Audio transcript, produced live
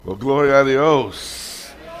Oh, gloria a Dios.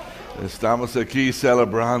 Estamos aquí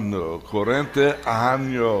celebrando 40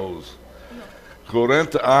 años.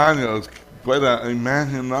 40 años. Pueda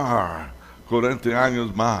imaginar 40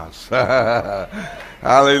 años más.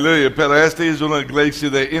 Aleluya. Pero esta es una iglesia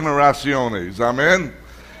de generaciones. Amén.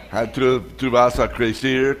 Tú vas a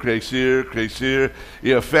crecer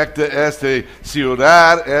y afecta esta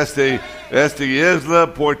ciudad, esta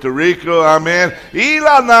isla, Puerto Rico, amén, y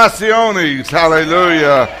las naciones,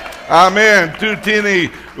 aleluya, amén. Tú tienes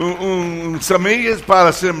semillas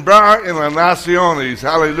para sembrar en las naciones,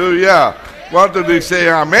 aleluya. ¿Cuántos dicen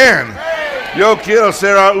amén? Yo quiero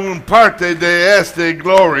ser un parte de esta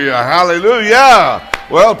gloria, aleluya.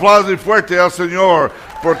 Well, aplauso fuerte al Señor,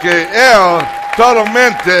 porque Él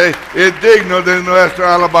totalmente es digno de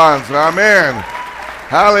nuestra alabanza. Amén.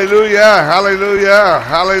 Hallelujah, hallelujah,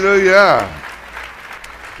 hallelujah.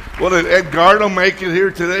 Well, did Edgardo make it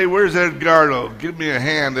here today? Where's Edgardo? Give me a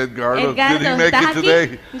hand, Edgardo. Did he make it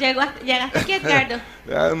today? Llegaste aquí, Edgardo.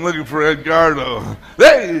 I'm looking for Edgardo.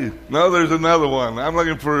 Hey! No, there's another one. I'm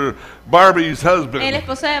looking for Barbie's husband. El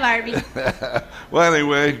esposo de Barbie. Well,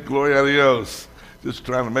 anyway, gloria a Dios. Just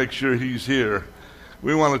trying to make sure he's here.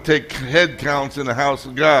 We want to take head counts in the house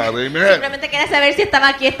of God. Amen. Simplemente quería saber si estaba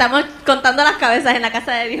aquí. Estamos contando las cabezas en la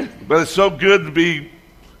casa de Dios. But it's so good to be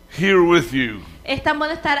here with you. Es tan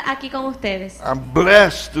bueno estar aquí con ustedes. I'm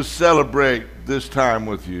blessed to celebrate this time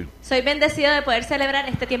with you. Soy bendecido de poder celebrar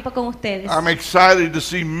este tiempo con ustedes. I'm excited to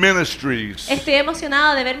see ministries Estoy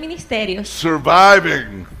emocionado de ver ministerios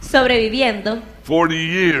surviving sobreviviendo 40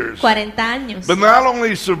 years. 40 años. But not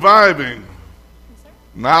only surviving,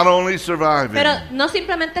 Pero no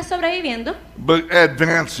simplemente sobreviviendo, but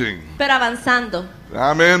advancing. pero avanzando,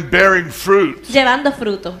 Amen. Bearing fruit. llevando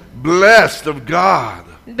fruto. Blessed of God.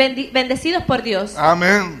 Bendecidos por Dios.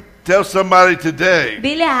 Amen. Tell somebody today,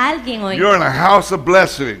 Dile a alguien hoy, you're in a house of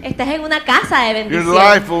blessing. estás en una casa de Your bendición.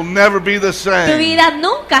 life will never be the Tu same. vida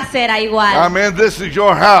nunca será igual. Amen. This is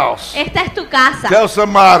your house. Esta es tu casa. Tell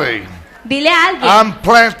somebody, Dile a alguien, I'm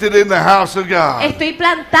planted in the house of God. estoy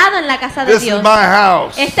plantado en la casa de This is Dios. my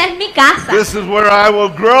house. Esta es mi casa. This is where I will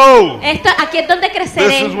grow. Aquí es donde This is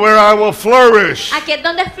creceré. where I will flourish. Aquí es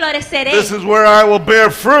donde floreceré. This is where I will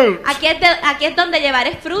bear fruit Aquí es donde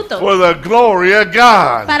llevaré fruto. for the glory of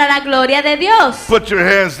God. Para la gloria de Dios. Put your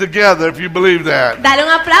hands together if you believe that. Dale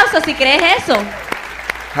un aplauso si crees eso.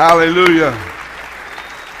 Hallelujah.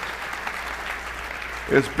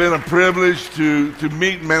 It's been a privilege to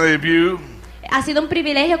meet many of you. Ha sido un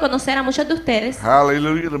privilegio conocer a muchos de ustedes.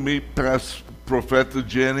 Hallelujah. To meet Profeta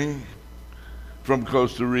Jenny from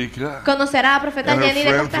Costa Rica. Conocer a la profeta And her Jenny de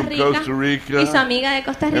friend Costa from Costa Rica. y su amiga de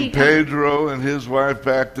Costa And Rica. Pedro and his wife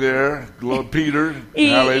back there. Peter. Y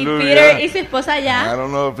Hallelujah. Peter y su esposa I allá.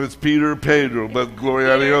 don't know if it's Peter or Pedro, but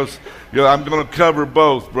gloria a Dios. I'm going to cover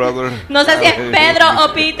both, brother. No sé si es Pedro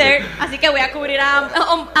o Peter, así que voy a cubrir a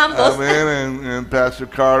ambos. Amen. And Pastor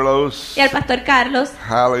Carlos. Y al pastor Carlos.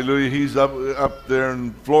 Hallelujah. He's up there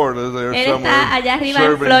in Florida there Él somewhere. está allá arriba en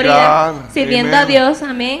serving Florida, God. sirviendo Amen. a Dios.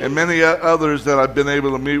 Amén. And many others that I've been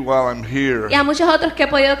able to meet while I'm here. Y a muchos otros que he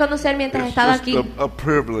podido conocer mientras he It's estado just aquí. a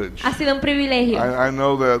privilege. Ha sido un privilegio. I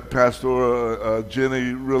know that Pastor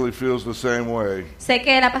Jenny really feels the same way. Sé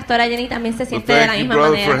que la pastora Jenny también se So siente de la thank you, misma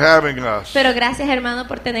brother, for manera. having us. Pero gracias, hermano,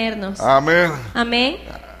 por tenernos. Amen. Amén.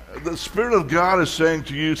 The Spirit of God is saying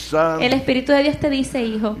to you, son, El Espíritu de Dios te dice,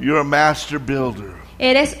 hijo, you're a master builder.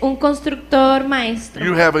 eres un constructor maestro.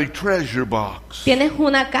 You have a treasure box Tienes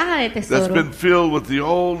una caja de that's tesoro been filled with the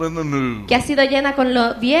old and the new. que ha sido llena con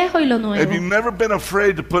lo viejo y lo Have you nuevo. never been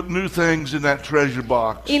afraid to put new things in that treasure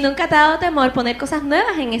box? Y nunca te ha dado temor poner cosas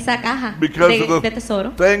nuevas en esa caja Because of de the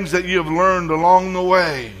tesoro. things that you have learned along the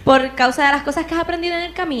way. Por causa de las cosas que has aprendido en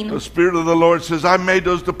el camino. The Spirit of the Lord says, I made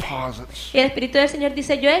those deposits. Y el Espíritu del Señor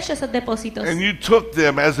dice, yo he hecho esos depósitos. And you took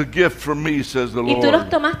them as a gift from me, says the Y tú los Lord.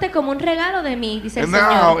 tomaste como un regalo de mí, dice el And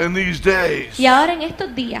now, Señor. in these days, Y ahora en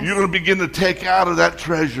estos días you're going to begin to take out of that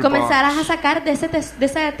treasure comenzarás a box sacar de ese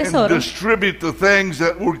and tesoro distribute the things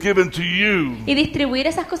that were given to you, y distribuir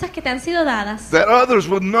esas cosas que te han sido dadas. that others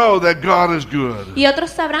would know that God is good, Y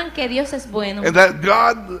otros sabrán que Dios es bueno and that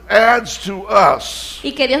God adds to us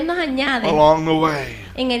y que Dios nos añade along the way.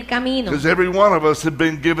 en el camino. Because every one of us have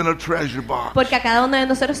been given a treasure box. Porque a cada uno de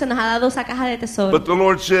nosotros se nos ha dado esa caja de tesoro. But the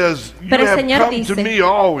Lord says, you Pero el have Señor come to dice, me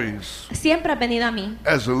always siempre has venido a mí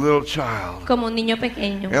as a little child. como un niño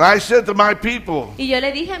pequeño. And I said to my people, Y yo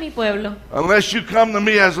le dije a mi pueblo, unless you come to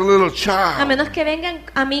me as a little a child, menos que vengan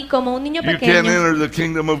a mí como un niño you can't pequeño, enter the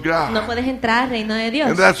kingdom of no God. puedes entrar al reino de Dios.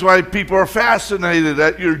 And that's why people are fascinated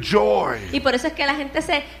at your joy. Y por eso es que la gente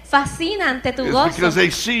se fascina ante tu It's gozo. because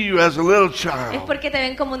they see you as a little Es child. porque te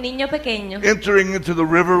ven como un niño pequeño, entering into the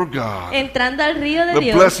river of God, entrando al río de the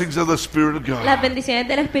Dios, blessings of the Spirit of las God. bendiciones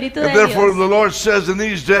del Espíritu de And therefore Dios. the Lord says in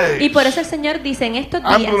these Y por days, eso el Señor dice en estos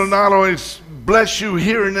I'm going to días, not only bless you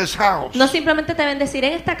here in this house no simplemente te bendeciré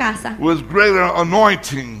en esta casa with greater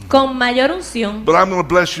anointing, con mayor unción, but I'm going to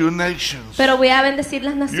bless you in nations. pero voy a bendecir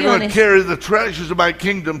las You're going to naciones. carry the treasures of my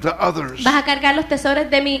kingdom to others. Vas a cargar los tesoros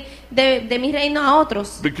de mi reino a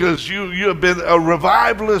otros. Because you have been a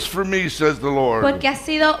revivalist for me, says the Lord. Porque has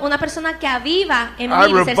sido una persona que aviva en I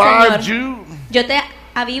mí, dice el revived Señor. you Yo te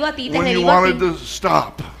avivo a ti, te when you revivo a wanted ti. to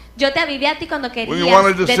stop. Yo te avivé a ti cuando When querías you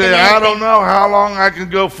wanted to say, I don't detenerte. know how long I can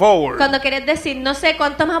go forward. Cuando querías decir, no sé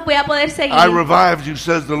cuánto más voy a poder seguir. I revived you,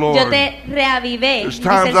 says the Yo Lord. te reavivé, There's dice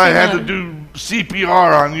el times I had to Señor. do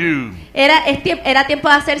CPR on you. Era tiempo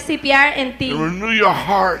de hacer CPR en ti And renew your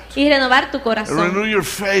heart. y renovar tu And corazón renew your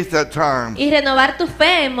faith at times. y renovar tu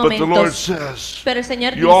fe en But the Lord momentos. says, Pero el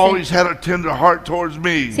Señor you always dice, had a tender heart towards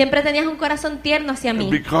me. siempre tenías un corazón tierno hacia And mí.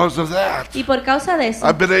 because of that, Y por causa de eso,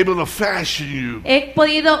 I've been able to fashion you he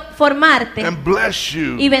podido formarte and bless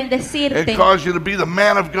you y and bendecirte cause you to be the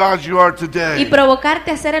man of God you are y today.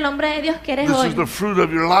 provocarte a ser el hombre de Dios que eres This hoy. is the fruit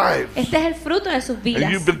of your life. Este es el fruto de sus And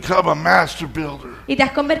vidas. you've become a master builder. Y te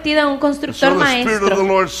has convertido en un constructor So the Spirit of the maestro.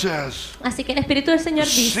 Lord says, Así que el Espíritu del Señor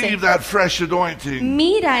receive dice, that fresh anointing.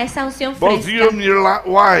 mira esa unción Both you and fresca. your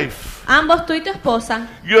wife, Ambos, tú y tu esposa,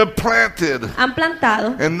 you have planted. han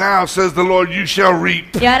plantado. And now, says the Lord, you shall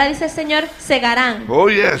reap. Y ahora dice el Señor, segarán. Oh,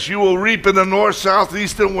 yes, you will reap in the north, south,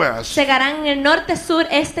 east, and west. Segarán en el norte, sur,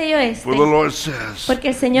 este y oeste. For the Lord says, Porque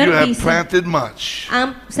el Señor you have dice, planted much.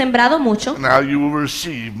 han sembrado mucho. Now you will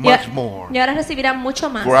receive Y much more. y ahora recibirán mucho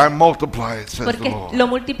más. For I multiply it, says the Porque Lord. lo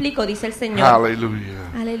multiplico, dice el Señor.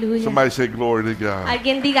 Hallelujah. Aleluya. Somebody say glory to God.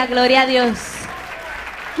 Alguien diga gloria a Dios.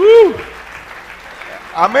 Woo.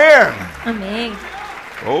 Amen. Amén.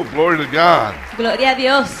 Oh, glory to God. Gloria a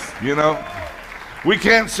Dios. You know, we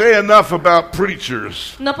can't say enough about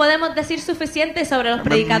preachers. No podemos decir suficiente sobre los I've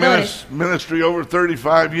been predicadores. ministry over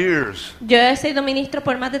 35 years. Yo he sido ministro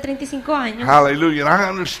por más de 35 años. Hallelujah. And I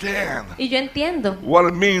understand Y yo entiendo what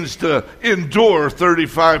it means to endure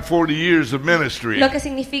 35, 40 years of ministry. lo que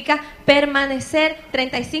significa permanecer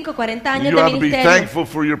 35, 40 años You de ought to be ministerio. thankful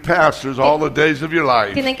for your pastors all the days of your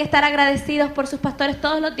life Tienen que estar agradecidos por sus pastores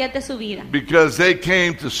todos los días de su vida. because they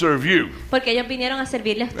came to serve you. Porque ellos vinieron a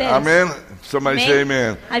servirle a ustedes. Amen. Somebody Amén. say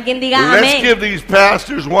amen. Alguien diga Let's amén. give these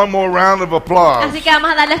pastors one more round of applause. Así que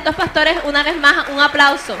vamos a darle a estos pastores una vez más un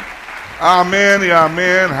aplauso. Amen.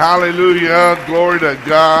 Amen. Hallelujah. Glory to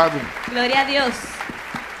God. Gloria a Dios.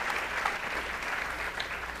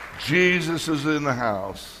 Jesus is in the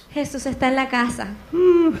house. Jesús está en la casa.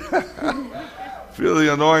 Feel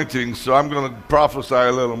the anointing, so I'm going to prophesy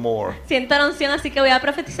a little more. Siento la unción, así que voy a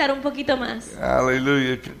profetizar un poquito más.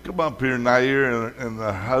 Hallelujah. Come up here, Nair and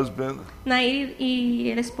the husband. Nair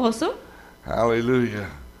y el esposo. Hallelujah.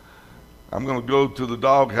 I'm going to go to the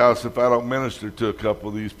doghouse if I don't minister to a couple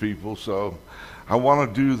of these people, so I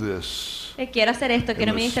want to do this. Quiero hacer esto,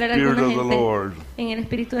 quiero In the ministrar a Spirit alguna of the gente Lord. en el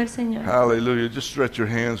Espíritu del Señor. Hallelujah. Just stretch your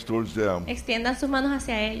hands towards them. Extiendan sus manos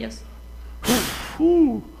hacia ellos.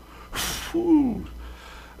 Whew. Whew.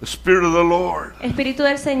 The Spirit of the Lord El Espíritu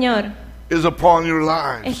del Señor is upon your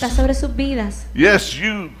lives. está sobre sus vidas. Yes,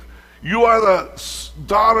 you are the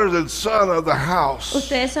daughters and son of the house,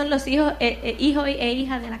 Ustedes son los hijos e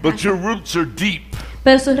hijas de la but your casa. roots are deep.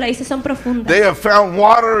 Pero sus raíces son profundas. They have found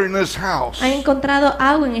water in this house. Han encontrado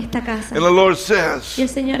agua en esta casa. And the Lord says, Y el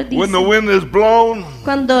Señor when the dice, wind is blown,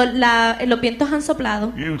 cuando los vientos han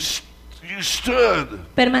soplado, you stood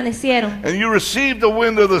permanecieron and you received the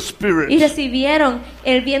wind of the y Spirit. recibieron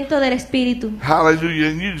el viento del Espíritu Hallelujah.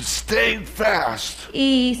 And you stayed fast.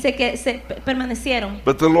 y se permanecieron.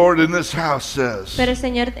 But the Lord in this house says, Pero el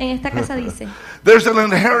Señor en esta casa dice, there's an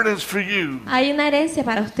inheritance for you. hay una herencia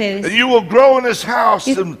para And ustedes. you will grow in this house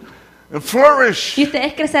and flourish. Y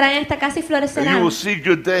ustedes crecerán en esta casa y And you florecerán. will see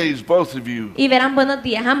good days, both of you. Y verán buenos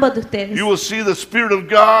días, ambos de ustedes. You will see the Spirit of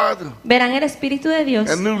God Verán el Espíritu de Dios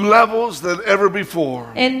and new levels than ever before.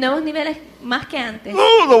 en nuevos niveles más que antes.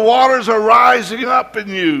 Oh, the waters are rising up in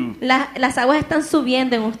you. Las aguas están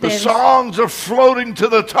subiendo en The ustedes. songs are floating to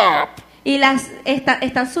the top. Y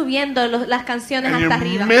están subiendo las canciones And hasta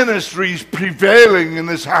your arriba. ministry is prevailing in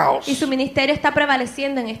this house. Y su ministerio está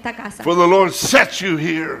prevaleciendo en esta casa. For the Lord set you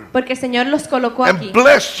here Porque el Señor los colocó aquí. and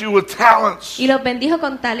blessed you with talents. Y los bendijo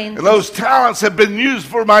con And talentos. those talents have been used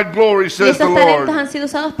for my glory, Y says the esos talentos Lord. han sido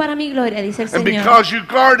usados para mi gloria, dice el And Señor. because you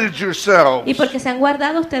guarded yourselves, Y porque se han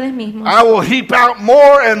guardado ustedes mismos. I will heap out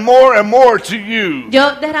more and more and more to you.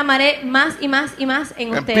 Yo derramaré más y más y más en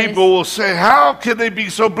And ustedes. people will say, how can they be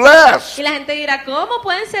so blessed? blessed. Y la gente dirá, ¿cómo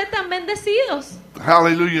pueden ser tan bendecidos?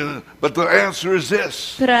 Hallelujah. But the answer is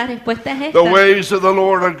this. Pero la respuesta es The esta. ways of the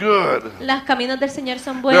Lord are good. Los caminos del Señor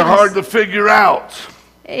son They're hard buenos to figure out,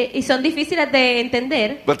 y son difíciles de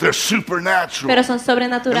entender, but they're supernatural. pero son And they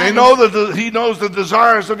sobrenaturales. know that He knows the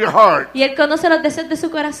desires of your heart. Y Él conoce los deseos de su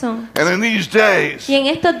corazón. And in these days, Y en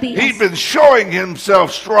estos He's días been showing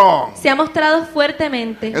Himself strong. se ha mostrado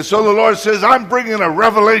fuertemente. And so the Lord says, I'm bringing a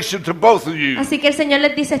revelation to both of you. Así que el Señor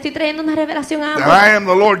les dice, estoy trayendo una revelación a That ambos. I am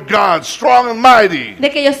the Lord God, strong and mighty, De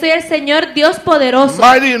que yo soy el Señor Dios poderoso,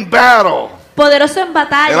 mighty in battle. poderoso en And I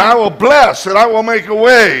batalla. will bless and I will make a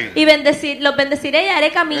way. Y los bendeciré y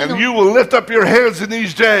haré camino. And you will lift up your heads in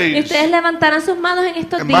these Y days. ustedes levantarán sus manos en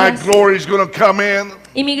estos And my días. glory is going to come in.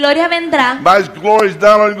 Y mi gloria vendrá. My glory is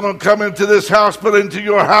not only going to come into this house, but into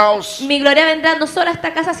your house. Mi gloria vendrá no solo a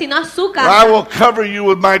esta casa, sino a su And I casa. will cover you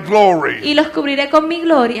with my glory. Y los cubriré con mi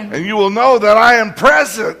gloria. And you will know that I am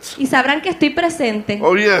present. Y sabrán que estoy presente.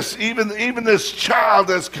 Oh yes, even this child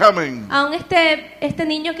that's coming, Aún este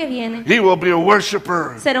niño que viene he will be a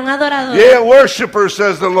worshiper. será un adorador. Yeah, worshiper,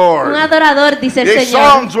 says the Un Lord. adorador, dice el Yeah,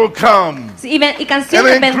 Señor. songs will come. Y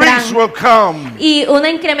canciones An increase vendrán. will come Y un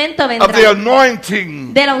incremento of the vendrá anointing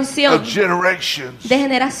de la of unción generations. de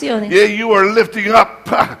generaciones. Yeah, you are lifting up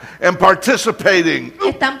and participating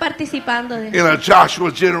Están participando de in a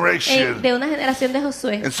Joshua generation. una generación de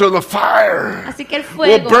Josué. And so the fire Así que el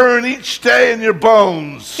will fuego burn each day in your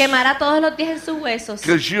bones quemará todos los días en sus huesos,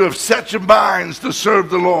 because you have set your minds to serve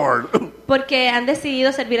the Lord. porque han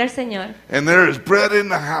decidido servir al Señor. And there is bread in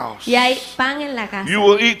the house. Y hay pan en la casa. You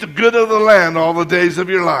will eat the good of the land all the days of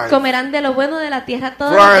your life. Comerán de lo bueno de la tierra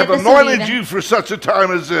todos For I los have días de su anointed vida, you for such a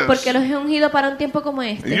time as porque this. los he ungido para un tiempo como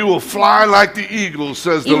And este. you will fly like the eagle,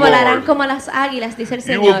 says the Y volarán Lord. como las águilas, dice el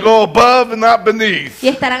You will Señor. go above and not beneath. Y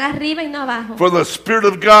estarán arriba y no abajo, For the Spirit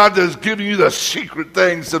of God is giving you the secret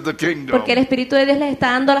things of the kingdom. porque el Espíritu de Dios les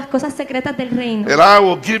está dando las cosas secretas del reino. And I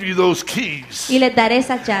will give you those keys. Y les daré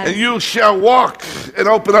esas And llaves. you shall walk and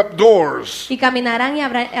open up doors Y caminarán y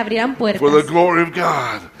abrirán for the puertas glory of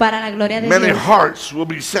God. para la gloria de Many Dios. hearts will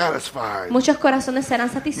be satisfied. Muchos corazones serán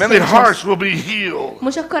Many satisfechos. hearts will be healed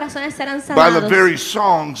Muchos corazones serán by the sanados very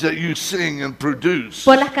songs that you sing and produce,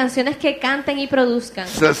 por las canciones que canten y produzcan,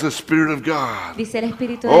 says the Spirit of God. dice el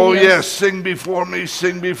Espíritu de Oh Dios. yes, sing before me,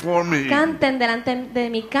 sing before me. Canten delante de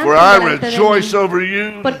mí, canten For I delante de rejoice mí, over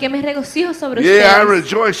you. porque me regocijo sobre Yeah, I ustedes.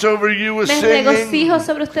 rejoice over you with Me singing. regocijo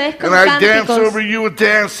sobre ustedes con And I dance cánticos over you with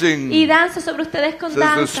dancing, y danzo sobre ustedes con says the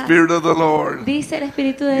danzas, Spirit of the Lord. dice el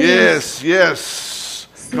Espíritu de Dios. Yes, yes.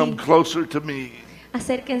 Sí. Come closer to me.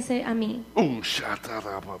 Acérquense a mí. Ooh,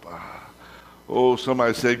 shatarababa. Oh,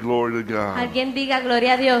 somebody say glory to God. Alguien diga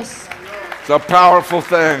gloria a Dios. It's a powerful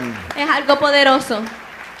thing. Es algo poderoso.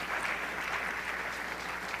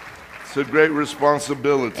 It's a great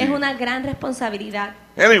responsibility. Es una gran responsabilidad.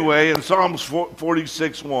 Anyway, in Psalms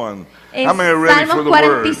 46:1, En how many are ready for Salmos the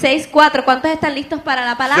word? 46:4, ¿cuántos están listos para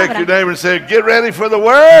la Shake palabra? your neighbor and say, get ready for the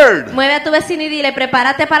word. Mueve a tu vecino y dile,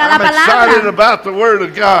 prepárate para la I'm excited palabra. about the word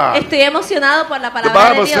of God. Estoy emocionado por la The palabra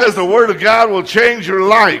de Bible says Dios. the word of God will change your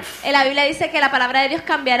life. La Biblia dice que la palabra de Dios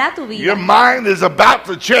cambiará tu Your vida. mind is about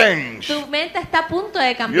to change. Tu mente está a punto de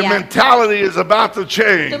Your cambiar. mentality is about to Tu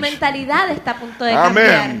change. mentalidad está a punto de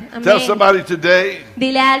cambiar. Amen. Tell Amén. somebody today,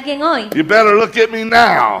 Dile a alguien hoy, you better look at me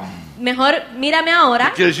now, mejor mírame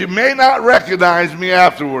ahora, because you may not recognize me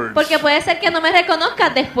afterwards. porque puede ser que no me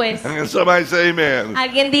reconozcas después. And somebody say amen.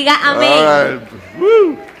 Alguien diga All amén. right.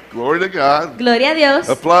 Woo. Glory to God. Gloria a Dios.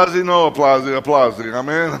 Aplausi, no aplausi, aplausi.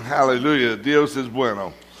 Amen. Hallelujah. Dios es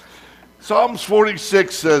bueno. Psalms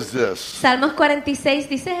 46 says this. Salmos 46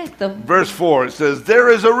 dice esto. Verse 4, it says, there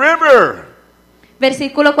is a river.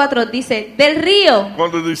 Versículo 4 dice, del río.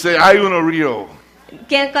 Cuando dice, hay un río.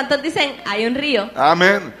 ¿Cuántos dicen? Hay un río.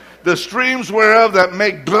 Amen. The streams whereof that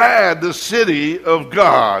make glad the city of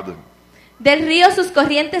God. Del río sus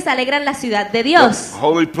corrientes alegran la ciudad de Dios, The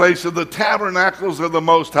holy place of the tabernacles of the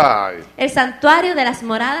Most High. el santuario de las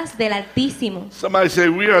moradas del Altísimo. Somebody say,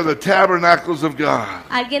 we are the tabernacles of God.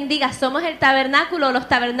 Alguien diga, somos el tabernáculo o los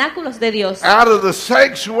tabernáculos de Dios. Out of the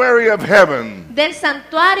sanctuary of heaven, Del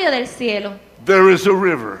santuario del cielo there is a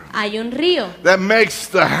river hay un río that makes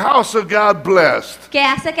the house of God blessed. que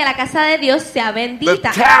hace que la casa de Dios sea The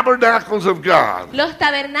bendita. tabernacles of God. Los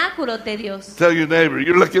tabernáculos de Dios. Tell your neighbor,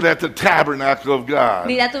 you're looking at the tabernacle of God.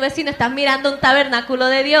 Mira a tu vecino, estás mirando un tabernáculo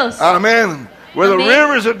de Dios. Amen. Where the Amen.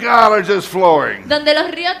 rivers of God are just flowing. Donde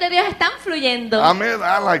los ríos de Dios están fluyendo. Amen.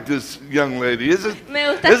 I like this young lady. Is it? Me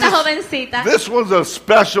gusta This esta is- jovencita. This one's a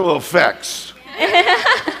special effects.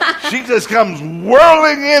 She just comes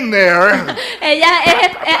whirling in there Ella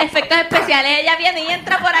es efectos especiales. Ella viene y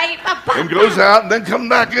entra por ahí, papá. and goes out and then comes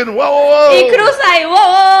back in. Whoa, whoa, Y whoa. cruza y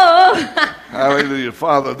wow. Hallelujah.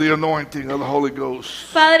 Father, the anointing of the Holy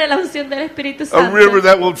Ghost. Padre, la unción del Espíritu A Santo. river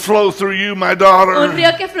that will flow through you, my Un daughter.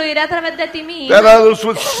 río que fluirá a través de ti, mi That hija. others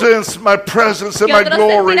would sense my presence and Que my otros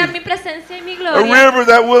glory. sentirán mi presencia y mi A gloria. river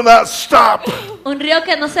that will not stop. Un río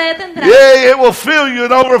que no se detendrá. Yea, it will fill you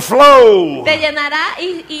and overflow. Te llenará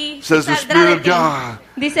y Says the saldrá de Spirit of ti. God.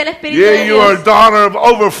 Dice el Espíritu Yea, de you are a Dios. daughter of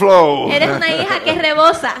overflow. Eres una hija que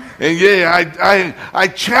rebosa. And yea, I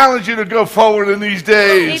challenge you to go forward in these Y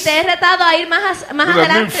days te he retado a ir más with a new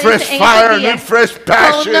adelante fresh dice, en fire, estos a new días, fresh con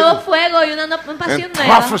un nuevo passion, fuego y una pasión and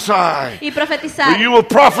nueva. prophesy. Y profetizar. For you will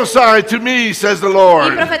prophesy to me, says the Y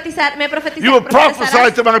Lord. profetizar, You will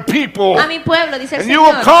prophesy to my people. a mi pueblo, dice el And you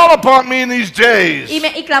will Señor. call upon me in these days.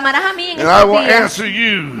 Y clamarás a mí en And I will estos días. answer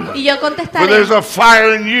you. Y yo For contestaré. there's a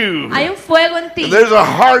fire in you. Hay un fuego en ti. And there's a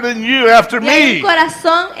heart in you after Y hay un me.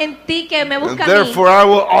 corazón en ti que me And busca a mí. therefore I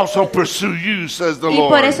will also pursue you, says the Y por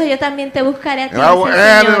Lord. eso yo también te buscaré a ti, And I will dice el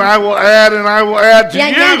add and Señor. I will add and I will add to Y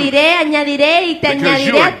you. añadiré y te Because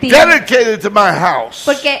you añadiré are a ti. dedicated to my house.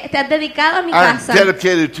 Porque te has dedicado a mi I'm casa.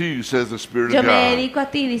 dedicated to you, says the Spirit Yo of me God. dedico a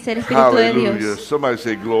ti, dice el Espíritu de Hallelujah. Dios. Somebody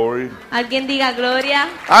say glory. Alguien diga gloria.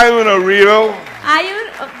 Hay una río.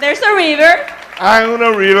 There's a river. Hay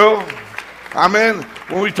una río. Amen.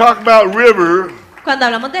 When we talk about river, Cuando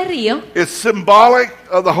hablamos de río, it's symbolic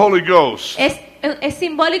of the Holy Ghost. es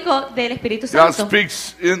simbólico del Espíritu God Santo.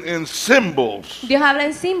 speaks in symbols. Dios habla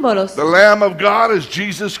en símbolos. The Lamb of God is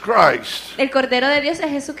Jesus Christ. El Cordero de Dios es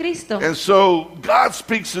Jesucristo. And so God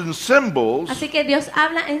speaks in symbols. Así que Dios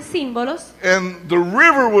habla en símbolos. And the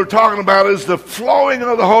river we're talking about is the flowing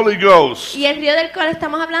of the Holy Ghost. Y el río del cual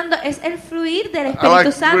estamos hablando es el fluir del I Espíritu like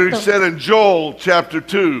what Santo. he said in Joel chapter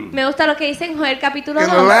 2. Me gusta lo que dice en Joel capítulo In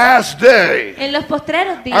the 2. last day, En los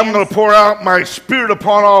postreros I'm going días to pour out my spirit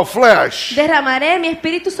upon all flesh. derramaré mi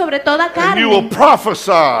espíritu sobre toda And you will carne y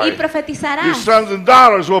prophesy. Your profetizarás. sons and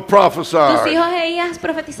daughters will Tus prophesy. hijos e hijas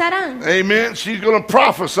profetizarán. Amen. She's going to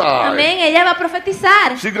prophesy. Amén. Ella va a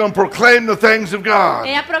profetizar. She's going to proclaim the things of God.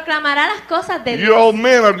 Ella proclamará las cosas de You Dios. old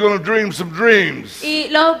men are going to dream some dreams. Y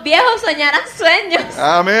los viejos soñarán sueños.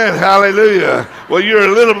 Amen. Hallelujah. Well, you're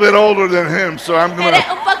a little bit older than him, so I'm going Eres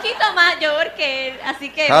to. un poquito mayor que él, así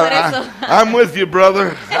que por eso. I'm with you,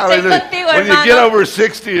 brother. Hallelujah. contigo, When you hermano. get over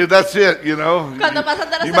 60, that's it, you know. Cuando pasas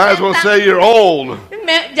de los You might as well 60, say you're old.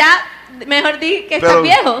 ya mejor di que estás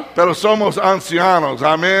viejo. Pero somos ancianos.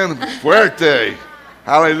 Amen. Fuerte.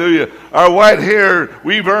 Hallelujah. Our white hair,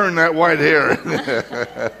 we've earned that white hair.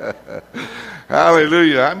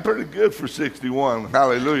 Hallelujah. I'm pretty good for 61.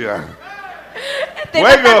 Hallelujah. Estoy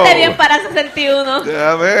Fuego. bastante bien para 61.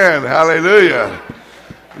 Amen. Hallelujah.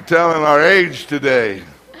 We're telling our age today.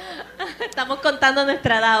 Estamos contando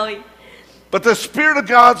nuestra edad hoy. But the Spirit of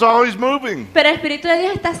God's always moving. Pero el Espíritu de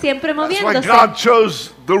Dios está siempre That's why moviéndose. God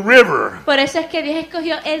chose the river. Por eso es que Dios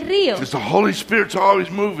escogió el río. Because the Holy Spirit's always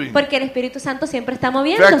moving. Porque el Espíritu Santo siempre está In fact,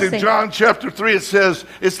 in moviéndose. John chapter 3, it says,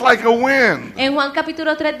 it's like a wind. En Juan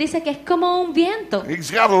capítulo 3 dice que es como un viento.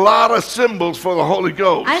 He's got a lot of symbols for the Holy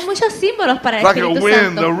Ghost. Hay muchos símbolos para el Like a Espíritu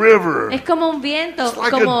wind, a Santo. river. Es como un viento, It's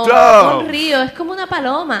like como a dove. un río, es como una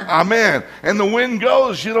paloma. Amen. And the wind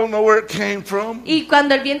goes, you don't know where it came from, Y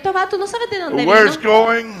cuando el viento va, tú no sabes de or dónde where it's vino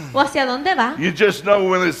going. o hacia dónde va. You just know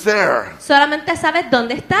when it's there. Solamente sabes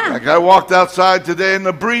dónde está. Like I walked outside today and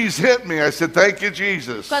the breeze hit me. I said, thank you,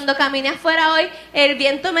 Jesus. Cuando caminé afuera hoy, el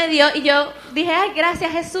viento me dio y yo dije, ay,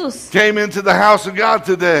 gracias Jesús. Came into the house of God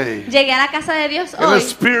today. Llegué a la casa de Dios And the hoy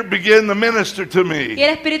Spirit began to minister to y me. el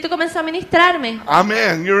Espíritu comenzó a ministrarme.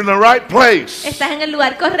 Amen. You're in the right place Estás en el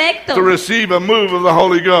lugar correcto to receive a move of the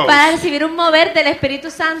Holy Ghost. para recibir un mover del Espíritu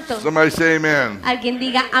Santo. Somebody say amen. Alguien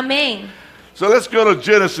diga amén. So let's go to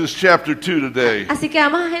Genesis chapter 2 today. Así que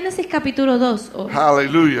vamos a Génesis capítulo 2 hoy.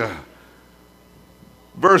 Hallelujah.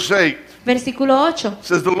 Verse 8 Versículo 8.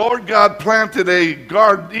 says, the Lord God planted a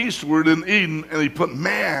garden eastward in Eden, and he put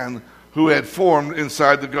man who had formed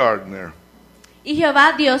inside the garden there. Y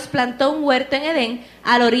Jehová Dios plantó un huerto en Edén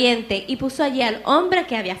al oriente y puso allí al hombre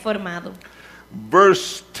que había formado.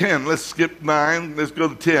 Verse 10, let's skip 9, let's go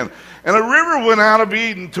to 10. And a river went out of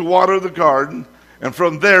Eden to water the garden, and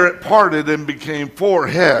from there it parted and became 4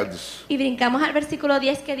 heads. Y brincamos al versículo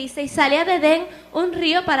 10 que dice, y salía de Edén un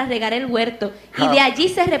río para regar el huerto, y de allí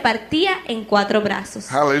se repartía en 4 brazos.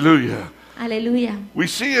 Hallelujah. Aleluya. We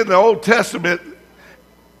see in the Old Testament,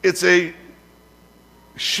 it's a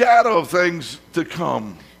shadow of things to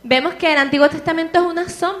come. Vemos que el Antiguo Testamento es una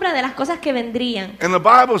sombra de las cosas que vendrían. And the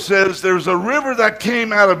Bible says there's a river that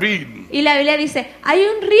came out of Eden. Y la Biblia dice, hay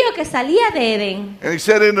un río que salía de Edén. And he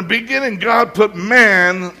said in the beginning God put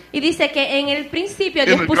man. Y dice que en el principio In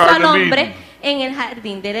Dios the puso al Garden of hombre Eden. en el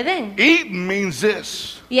jardín del Edén. Eden means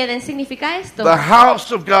this. Y Edén significa esto. The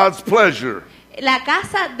house of God's pleasure. La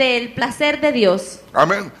casa del placer de Dios.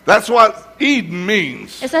 Amen. That's what Eden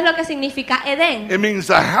means. Eso es lo que significa Edén. It means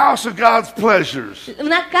the house of God's pleasures.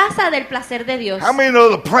 Una casa del placer de Dios. How many know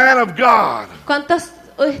the plan of God ¿Cuántos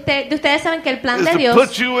de ustedes saben que el plan is de to Dios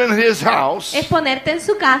put you in His house es ponerte en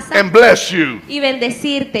su casa and bless you? y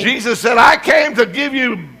bendecirte? Jesus said, I came to give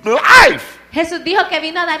you life Jesús dijo que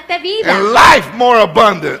vino a darte vida and life more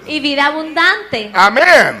abundant. y vida abundante.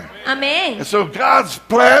 Amen. Amén. And so God's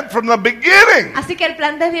plan from the beginning Así que el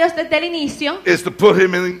plan de Dios desde el inicio is to put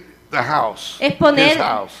Him in the house, es His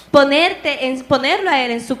house. ponerlo a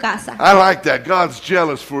él en su casa. I like that. God's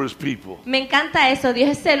jealous for His people. Me encanta eso. Dios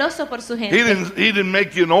es celoso por su He gente. didn't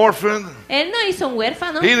make you an orphan. Él no hizo un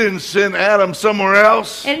huérfano. He didn't send Adam somewhere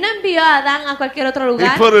else. Él no envió a Adán a cualquier otro He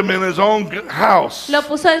lugar. put him in His own house, Lo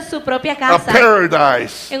puso en su propia a casa,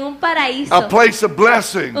 paradise, en un paraíso, a place of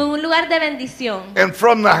blessing. en un lugar de bendición. And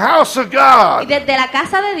from the house of Y God, desde la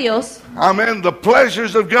casa de Dios, amen, the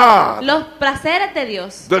pleasures of God, los placeres de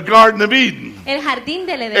Dios, the Garden of Eden, el jardín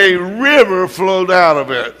del a Edén, river flowed out of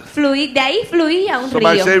it. de ahí fluía un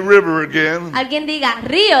Somebody río. say river again. Alguien diga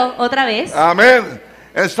río otra vez. Amen.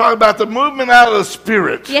 And it's talking about the movement out of the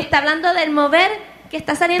Spirit. Y está hablando del mover que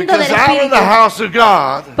está saliendo Because del out of Espíritu. the house of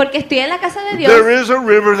God, Porque estoy en la casa de Dios. there is a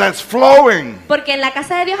river that's flowing. Porque en la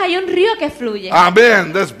casa de Dios hay un río que fluye.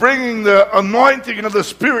 Amen. That's bringing the anointing of the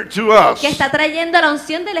Spirit to us, Que está trayendo la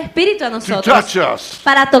unción del Espíritu a to nosotros. touch us.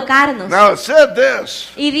 Para tocarnos. Now it said this,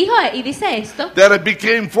 Y dice esto. that it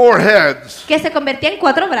became 4 heads. Que se convertía en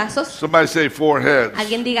 4 brazos. Somebody say 4 heads.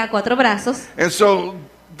 Alguien diga 4 brazos. And so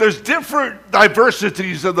there's different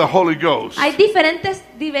diversities of the Holy Ghost. Hay diferentes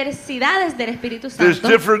diversidades del Espíritu There's Santo.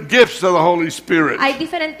 different gifts of the Holy Spirit. Hay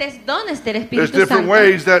diferentes dones del There's Espíritu different Santo.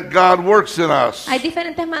 ways that God works in us. Hay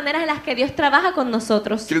diferentes maneras en las que Dios trabaja con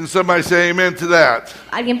nosotros. Can somebody say amen to that?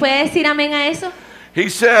 ¿Alguien puede decir amén a eso? He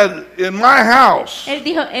said, in my house, Él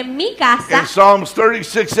dijo, en mi in casa, Psalms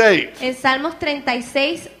 36:8, en Salmos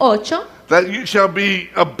 36:8, that you shall be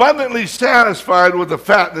abundantly satisfied with the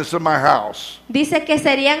fatness of my house, dice que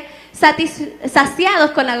serían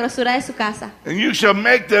saciados con la grosura de su casa. and you shall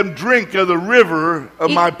make them drink of the river of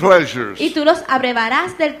my pleasures. Y tú los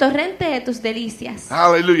abrevarás del torrente de tus delicias.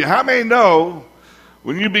 Hallelujah. How many know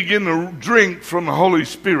when you begin to drink from the Holy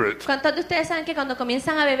Spirit, ¿Cuántos de ustedes saben que cuando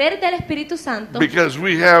comienzan a beber del Espíritu Santo, because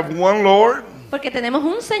we have one Lord, porque tenemos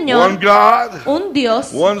un one Señor, God, un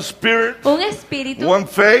Dios, one Spirit, un Espíritu, one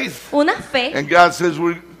faith, una fe, and God says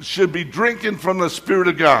we should be drinking from the Spirit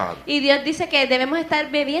of God. y Dios dice que debemos estar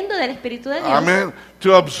bebiendo del Espíritu de Dios Amen.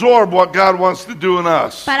 To absorb what God wants to do in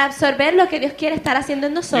us. para absorber lo que Dios quiere estar haciendo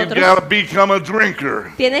en You've nosotros. got to become a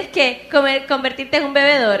drinker. Tienes que convertirte en un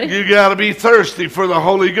bebedor. You got to be thirsty for the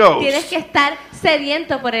Holy Tienes Ghost. que estar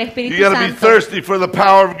sediento por el You Espíritu got to be Santo. thirsty for the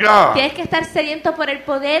power of God. Tienes que estar sediento por el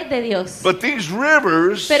poder de Dios. But these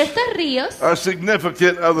rivers Pero estos ríos are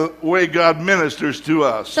significant of the way God ministers to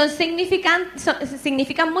us.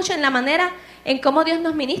 significan mucho en la manera en cómo Dios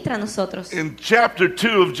nos ministra a nosotros. In chapter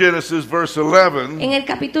 2 of Genesis, verse 11, En el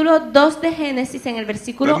capítulo 2 de Génesis, en el the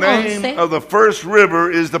versículo name 11, of the first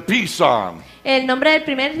river is the Pison. el nombre del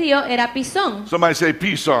primer río era Pisón. Somebody say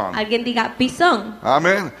Pison. Alguien diga Pisón.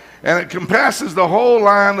 Amen. And it compasses the whole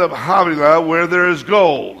land of Havilah where there is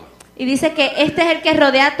gold. Y dice que este es el que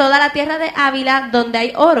rodea toda la tierra de Ávila donde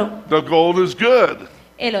hay oro. The gold is good.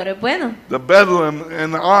 El oro es bueno. The bdellium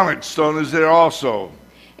and the onyx stone is there also.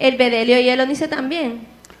 El bedelio y el ónice también.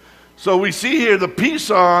 So we see here the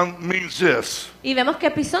Pison means this. Y vemos que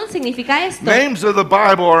Pisón significa esto. Names of the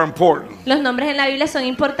Bible are important. Los nombres en la Biblia son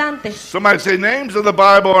importantes. Somebody say names of the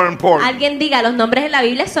Bible are important. Alguien diga, los nombres en la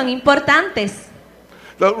Biblia son importantes.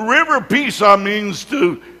 The river Pison means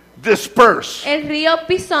to disperse, El río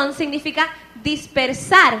Pisón significa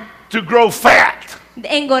dispersar, to grow fat.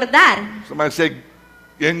 engordar. Somebody say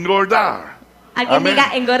engordar. Alguien Amen. diga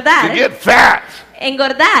To engordar. get fat.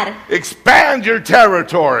 Engordar. Expand your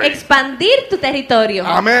territory. Expandir tu territorio.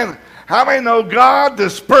 Amen. How many know God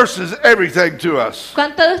disperses everything to us?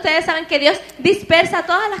 ¿Cuántos de ustedes saben que Dios dispersa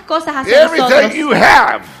todas las cosas hacia Everything nosotros? you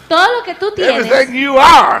have, Todo lo que tú tienes, everything you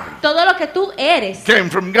are, todo lo que tú eres, came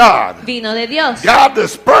from God. vino de Dios. God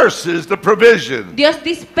disperses the provision. Dios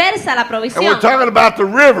dispersa la And we're provisión. talking about the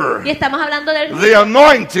river, Y estamos hablando del the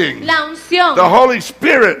anointing, la unción the Holy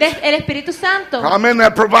Spirit. del Espíritu Santo, Amen.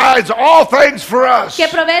 That provides all things for us. que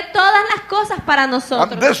provee todas las cosas para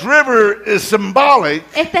nosotros. This river is symbolic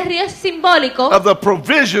Este río es simbólico of the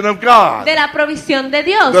provision of God. de la provisión de The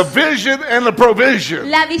Dios. vision and the provision.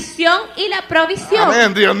 La visión y la provisión.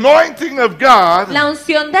 Amen. The anointing of God, La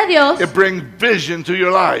unción de Dios it brings vision to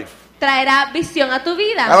your life. traerá visión a tu I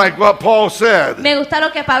vida. like what Paul said. Me gusta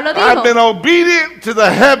lo que Pablo I've dijo. been obedient to the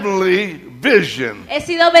heavenly vision. He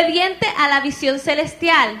sido obediente a la visión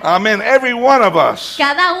celestial. Amen. Every one of us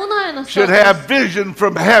Cada uno de should nosotros have vision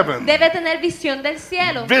from heaven, debe tener visión del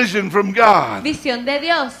cielo, vision from God. visión de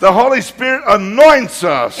Dios. The Holy Spirit anoints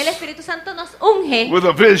us El Espíritu Santo nos unge with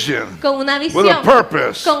a vision, con una with a visión,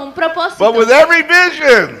 purpose. con un But propósito. with every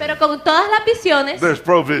vision, Pero con todas las visiones there's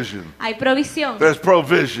provision. hay provisión. There's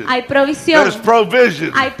provision. Hay provisión. There's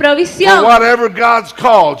provision Hay for provisión whatever God's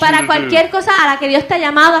called you para to do. cualquier cosa a la que Dios te ha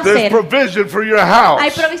llamado a There's hacer. provision for your house. Hay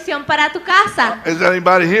provisión para tu casa. Is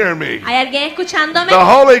anybody hearing me? ¿Hay alguien escuchándome? The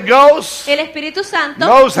Holy Ghost El Espíritu Santo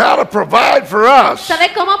knows how to provide for us.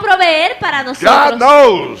 sabe cómo proveer para God nosotros.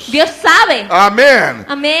 knows. Dios sabe. Amen.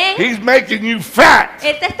 Amén. He's making you fat.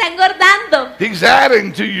 Él te está engordando. He's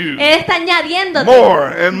adding to you Él está añadiéndote more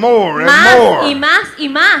and more and más y more. más y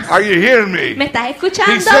más. Are you hearing me? ¿Me estás He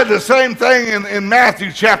escuchando? said the same thing in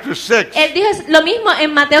Matthew chapter 6, Él dijo lo mismo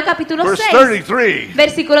en Mateo capítulo verse 6, 33.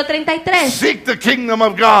 versículo 33. Seek the kingdom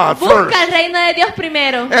of God Busca first el reino de Dios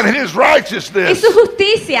primero and his y righteousness, su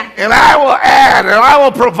justicia. and I will add and I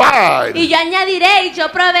will provide. Y yo añadiré y yo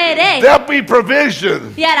proveeré. There'll be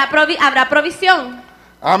provision. Y habrá provisión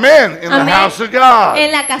Amen. In the Amén. house of God.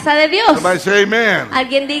 en la casa de Dios. Somebody say amen.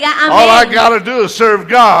 Alguien diga All I amén. got to do is serve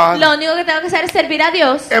God, Lo único que tengo que hacer es servir a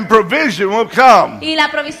Dios and provision will come. y la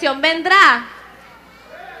provisión vendrá.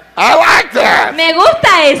 I like that. Me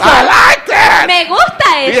gusta eso. I like that. Me gusta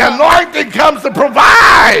The eso. anointing comes to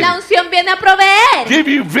provide, La unción viene a proveer, give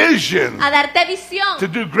you vision a darte to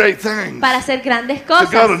visión do great things, para hacer grandes to go to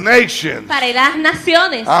cosas, nations. para ir a las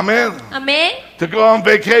naciones. Amen. Amén. To go on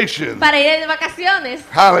vacation. Para ir de vacaciones.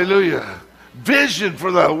 Hallelujah. Vision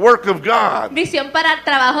for the work of God. Visión para el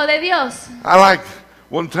trabajo de Dios. I like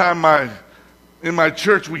one time in my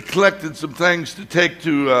church we collected some things to take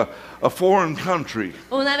to a foreign country.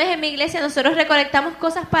 Una vez en mi iglesia nosotros recolectamos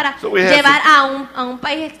cosas para So we have llevar a un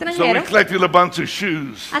país So we extranjero. collected a bunch of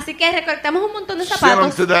shoes, Así que recolectamos un montón de sent them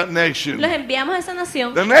zapatos, to that los nation. enviamos a esa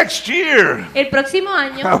nación. The next year, El próximo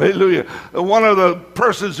año, hallelujah, one of the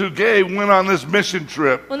persons who gave went on this mission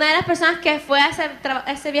trip. una de las personas que fue a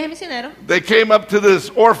ese viaje misionero, They came up to this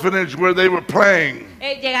orphanage where they were playing.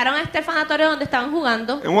 llegaron a este orfanatorio donde estaban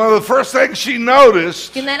jugando. And one of the first things she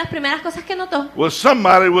noticed Y una de las primeras cosas que notó was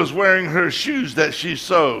somebody was wearing her shoes that she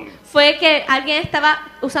sewed. fue que alguien estaba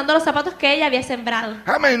usando los zapatos que ella había sembrado.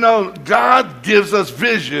 How many know God gives us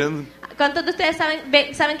vision ¿Cuántos de ustedes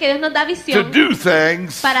saben que Dios nos da to visión do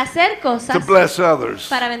things para hacer to cosas, bless others?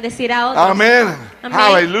 para bendecir a otros? Amen. Amén.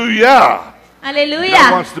 Hallelujah. God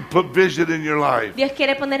Aleluya. wants to put vision in your life. Dios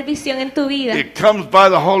quiere poner visión en tu vida. It comes by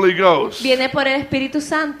the Holy Ghost. Viene por el Espíritu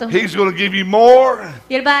Santo. He's going to give you more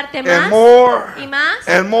Y Él va a darte and más more y más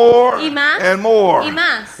and more y más and more. y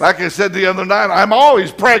más. Like I said the other night, I'm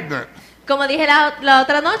always pregnant. Como dije la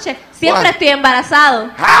otra noche, siempre Why? estoy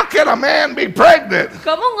embarazado. How can a man be pregnant?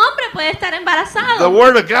 ¿Cómo un hombre puede estar The embarazado?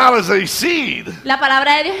 Word of God is a seed, La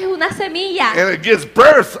palabra de Dios es una semilla and it gives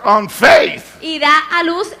birth on faith. y da a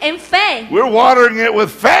luz en fe. We're watering it with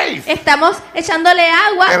faith, Estamos echándole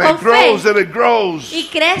agua and con it grows fe and it grows y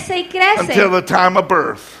crece until the time of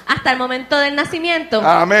birth. hasta el momento del nacimiento.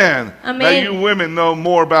 Amen. Amen. Now you women know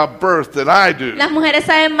more about birth than I do Las mujeres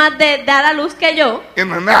saben más de dar a luz que yo in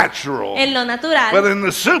the natural, en lo but natural, in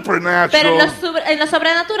the pero supernatural, en lo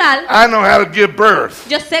sobrenatural I know how to give birth.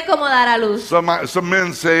 yo sé cómo dar a luz. Some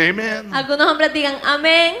men say amen. Algunos hombres digan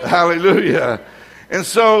amén. Hallelujah. And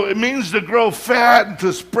so it means to grow fat and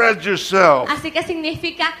to spread yourself Así que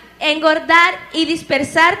significa engordar y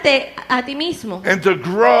dispersarte a ti mismo and to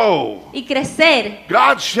grow. y crecer.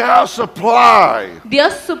 God shall supply.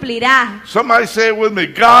 Dios suplirá. Somebody say it with me.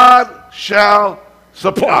 God shall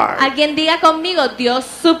supply. Alguien diga conmigo, Dios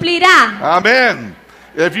suplirá. Amen.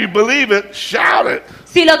 If you believe it, shout it.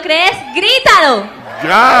 Si lo crees, grítalo.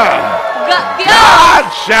 God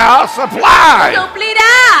Dios shall supply.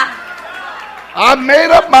 suplirá. I made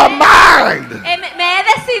up my mind. Me he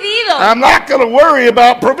decidido. I'm not going to worry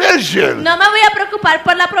about provision. No me voy a preocupar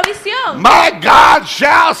por la provisión. My God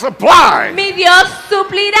shall supply Mi Dios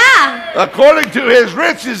suplirá according to his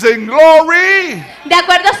riches in glory, de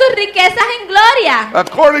acuerdo a sus riquezas en gloria,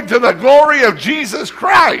 according to the glory of Jesus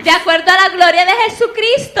Christ. de acuerdo a la gloria de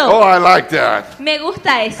Jesucristo. Oh, I like that. Me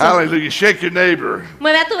gusta eso. Hallelujah. Shake your neighbor.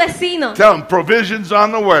 Mueve a tu vecino. Tell him provision's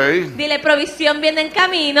on the way. Dile, provisión viene en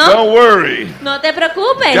camino. Don't worry. No te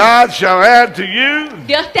preocupes. God shall add to you,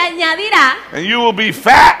 Dios te añadirá and you will be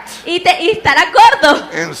fat y estarás gordo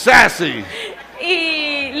and sassy.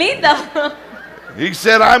 y lindo. He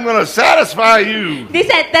said, I'm going to satisfy you Dice,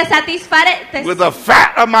 te satisfaré, with the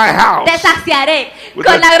fat of my house, te saciaré With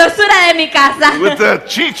con the- la grosura de mi casa. with the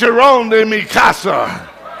chicharrón de mi casa.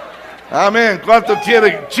 Amén. ¿Cuánto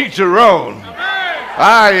quiere chicharrón?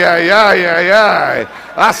 Ay, ay, ay, ay, ay.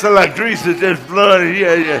 Hasta la grisa de flor.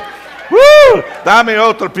 Yeah, yeah. Woo! Dame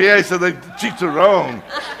otra pieza de chicharrón.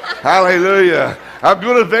 Aleluya.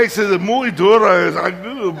 Algunas veces es muy dura.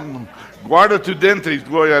 Guarda tus dientes,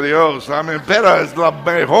 gloria a Dios. Amén. Pero es la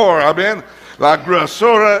mejor. Amén. La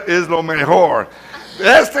grosura es lo mejor.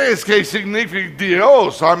 Este es que significa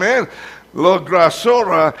Dios. Amén. La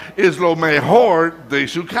grosura es lo mejor de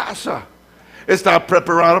su casa. Está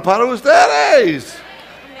preparado para ustedes.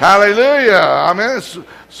 Aleluya. Amén.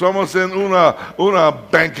 Somos en una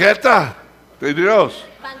banqueta de Dios.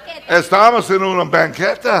 Banquete. Estamos en una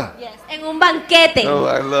banqueta. Yes, en un banquete. Oh,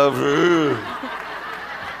 I love her.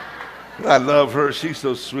 I love her. She's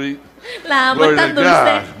so sweet. La amo, Glory tan to dulce.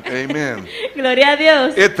 God. Amen. Gloria a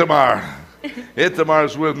Dios. Itamar.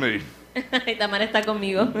 Itamar's with me. Y Tamara está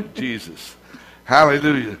conmigo. Jesus.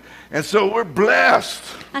 Hallelujah. And so we're blessed.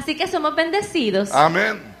 Así que somos bendecidos.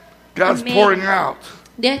 Amen. God's Amen. pouring out.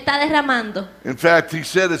 Dios está derramando. In fact, he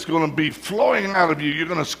said it's going to be flowing out of you. You're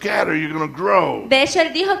going to scatter. You're going to grow. De hecho,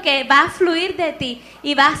 Él dijo que va a fluir de ti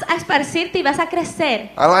y vas a esparcirte y vas a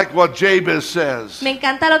crecer. I like what Jabez says. Me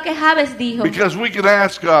encanta lo que Jabez dijo. Because we can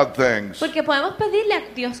ask God things. Porque podemos pedirle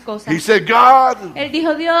a Dios cosas. He said, God, Él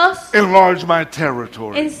dijo, Dios, enlarge my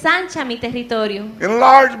territory. ensancha mi territorio.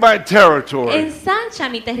 Enlarge my territory. Ensancha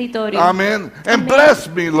mi territorio. Amen. And Amen. bless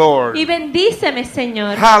me, Lord. Y bendíceme,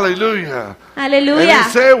 Señor. Hallelujah. And Aleluya.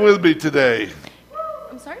 then say it with me today.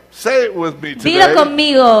 I'm sorry. Say it with me Dilo today.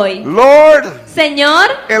 conmigo hoy. Lord, Señor,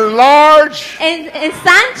 enlarge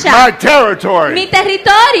ensancha my territory. mi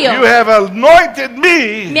territorio. You have anointed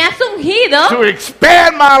me Me has ungido to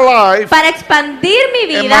expand my life para expandir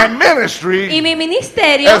mi and my vida ministry y mi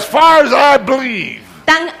ministerio as far as I believe.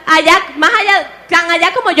 tan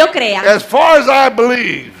allá como yo crea. As far as I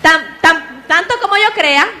believe. Tanto como yo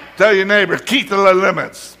crea. Tell your neighbor, keep the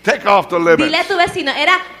limits. Take off the Dile limits. a tu vecino,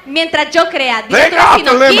 era mientras yo crea. Dile a Take tu off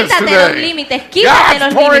vecino, the limits quítate today. los límites, quítate God's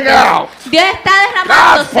los pouring límites. out. Dios está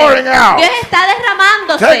God's pouring derramándose. out. Dios está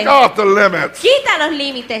derramándose. Take off the limits. Quita los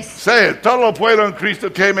límites. Say it. Todo lo puedo en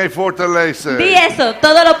Cristo que me fortalece. Di eso,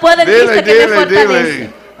 todo lo puedo en Dile, Cristo que me dile, fortalece. dile.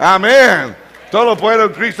 Amén. Todo lo puedo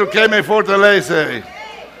en Cristo que me fortalece.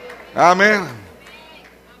 Amén.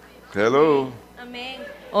 Hello. Amén.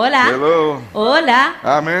 Hola. Hello. Hola.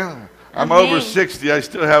 Amen. I'm Amén. over 60. I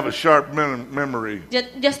still have a sharp memory. Yo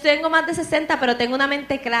tengo más de 60, pero tengo una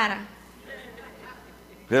mente clara.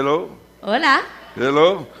 Hello. Hola.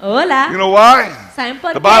 Hello. You Hola. know why? ¿Saben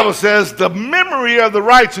por The qué? Bible says the memory of the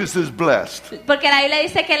righteous is blessed. Porque la Biblia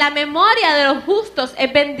dice que la memoria de los justos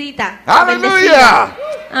es bendita. Aleluya. Bendecida.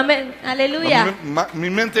 Amén. Aleluya. Mi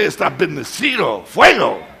mente está bendecido.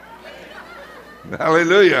 Fuego.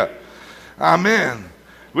 Hallelujah. Amen.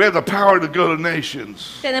 We have the power to go to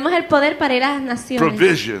nations. Tenemos el poder para ir a las naciones.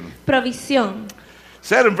 Provision. Provisión.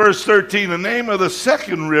 Said in verse 13, the name of the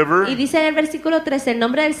second river Y dice en el versículo 13, el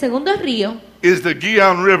nombre del segundo río is the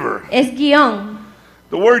Gihon River. es Guión.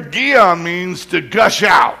 The word Gihon means to gush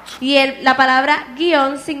out. Y la palabra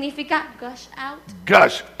guión significa gush out.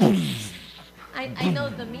 Gush. I know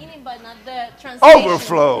the meaning, but not the translation.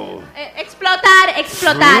 Overflow. Explotar,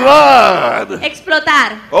 explotar. Flood.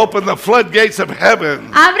 Explotar. Open the floodgates of heaven.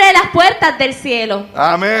 Abre las puertas del cielo.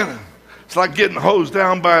 Amen. It's like getting hosed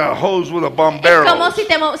down by a hose with a Es como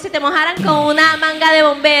bombero. si te mojaran con una manga de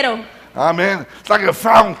bombero. Amen. It's like a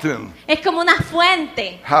fountain. Es como una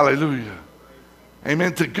fuente. Hallelujah.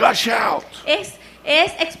 Amen. To gush out.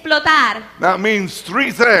 Es explotar. That means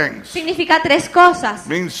three things. Significa tres cosas.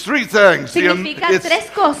 Means three things. Significa It's tres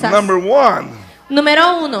cosas. Number one,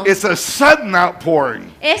 Número uno, it's a sudden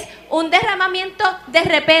outpouring. es un derramamiento de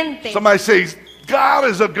repente. Somebody says, God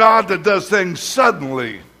is a God that does things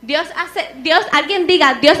suddenly. Alguien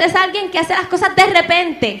diga, Dios es alguien que hace las cosas de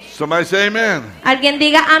repente. Somebody say amen. Alguien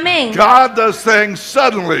diga amén. God does things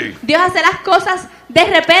suddenly Dios hace las cosas de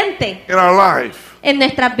repente in our life. en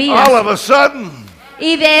nuestras vidas. All of a sudden,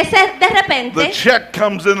 Y de ese de the repente check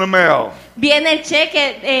comes in the mail. viene el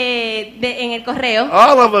cheque en el correo.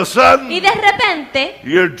 All of a sudden, Y de repente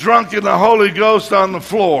you're drunk in the Holy Ghost on the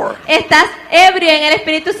floor, estás ebrio en el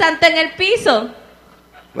Espíritu Santo en el piso.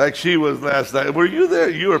 like she was last night. Were you there?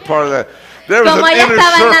 You were part of that. There was Como an ella inner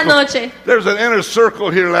estaba en la circle. noche. There was an inner circle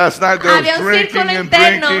here last night. There Había was un drinking círculo and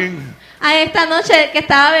interno drinking. a esta noche que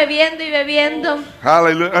estaba bebiendo y bebiendo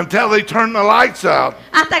Hallelujah. Until they turned the lights out.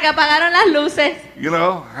 hasta que apagaron las luces. You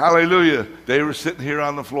know, hallelujah. They were sitting here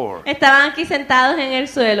on the floor. Estaban aquí sentados en el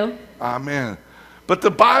suelo. Amen. But the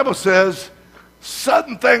Bible says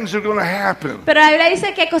sudden things are going to happen. Pero la Biblia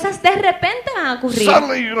dice que cosas de repente van a ocurrir.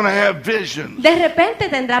 Suddenly you're going to have vision. De repente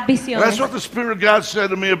tendrás And visiones. that's what the Spirit of God said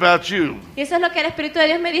to me about you. Y eso es lo que el Espíritu de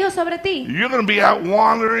Dios me dijo sobre ti. You're going to be out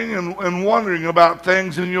wandering and wondering about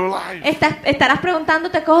things in your life. Estarás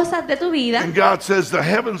preguntándote cosas de tu vida. And God says the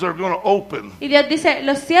heavens are going to open. Y Dios dice,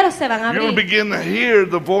 los cielos se van a You're going to abrir. begin to hear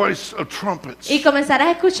the voice of trumpets. Y comenzarás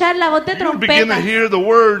a escuchar la voz de You're going to begin to trompetas. hear the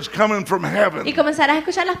words coming from heaven. Y comenzarás a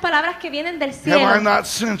escuchar las palabras que vienen del Have I cielo. not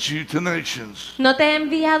sent you to nations? No te he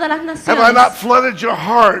enviado a las Have I not naciones. flooded your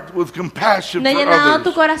heart with compassion No he for llenado tu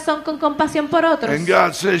others? corazón con compasión por otros. And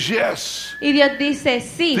God says, yes. Y Dios dice,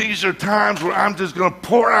 sí. These are times where I'm just going to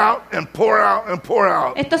pour out and pour out and pour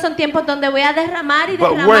out. Estos son tiempos donde voy a derramar y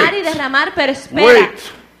But derramar wait. y derramar, pero espera. Wait.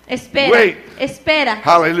 Espera. Wait. Espera.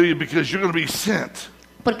 Hallelujah, because you're going to be sent.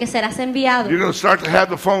 Porque serás enviado. You're going to start to have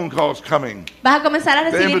the phone calls coming. Vas a comenzar a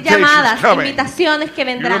recibir invitation's llamadas, coming. invitaciones que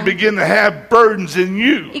You're going to vendrán. begin to have burdens in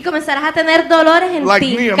you. Y comenzarás a tener dolores en Like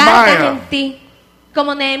ti, Nehemiah. cargas en ti,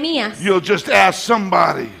 como Nehemías. You'll just ask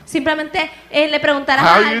somebody, Simplemente le preguntarás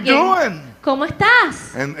how a you alguien, doing? ¿cómo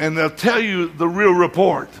estás? And they'll tell you the real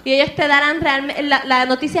report. Y ellos te darán la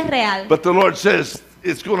noticia real. But the Lord says,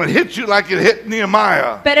 it's going to hit you like it hit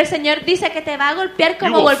Nehemiah. Pero el Señor dice que te va a golpear You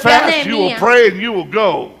como will golpeó a fast, you will Nehemías. pray, and you will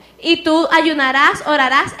go. Y tú ayunarás,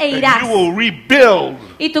 orarás e irás. And you will rebuild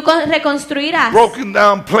Y tú reconstruirás broken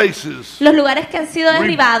down places. los lugares que han sido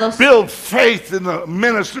derribados. Rebuild faith in the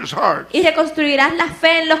minister's heart Y reconstruirás la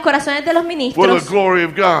fe en los corazones de los for the ministros glory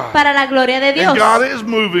of God. para la gloria de Dios. And God is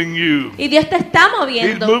moving you. Y Dios te está He's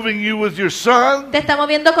moviendo. moving you with your son, Te está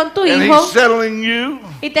moviendo con tu and hijo He's settling you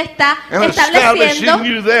y te está and establishing estableciendo,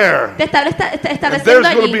 you there. te está And estableciendo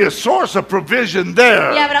there's going to be allí. a source of provision Y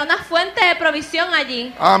there. habrá una fuente de provisión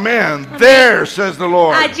allí. Amen. There, says the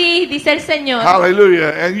Lord. Allí, dice el Señor.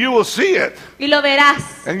 Hallelujah. And you will see it. Y lo verás.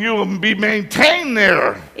 And you will be maintained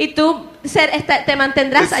there. Y tú te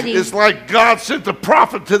mantendrás allí. It's like God sent the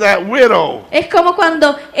prophet to that widow. Es como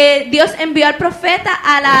cuando Dios envió al profeta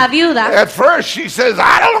a la viuda. At first she says,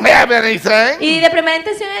 I don't have anything. Y de primera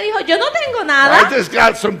intención ella dijo, yo no tengo I nada. just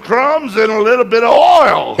got some crumbs and a little bit of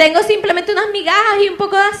oil. Tengo simplemente unas migajas y un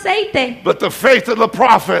poco de aceite. But the faith of the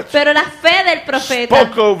prophet Pero la fe del profeta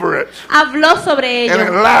spoke over it. habló sobre And it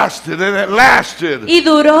ello. lasted and it lasted Y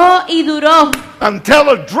duró until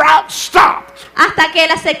the drought stopped. hasta que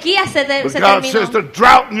la sequía se But God terminó. says the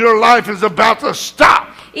drought in your life is about to stop.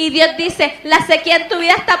 Y Dios dice, la sequía en tu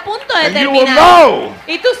vida está a punto de And you will terminar. know.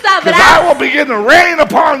 Y tú Because I sabrás, will begin to rain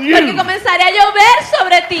upon porque you. comenzaré a llover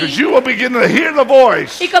sobre Because ti. you will begin to hear the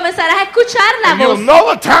voice. Y comenzarás a escuchar la And you'll voz.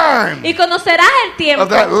 know the time Y conocerás el tiempo of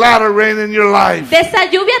that latter rain in your life. de esa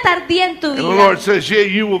lluvia tardía en tu And the vida. Lord says, yeah,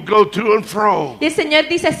 you will go to and fro. Y el Señor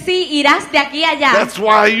dice, sí, irás de aquí a allá. That's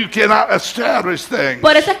why you cannot establish things.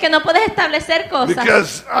 Por eso es que no puedes establecer cosas.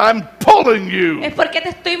 Because I'm pulling you Es porque te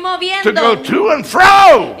estoy to moviendo go to and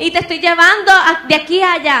fro y te estoy llevando de aquí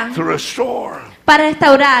a allá to restore para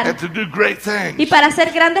restaurar and to do great y things. para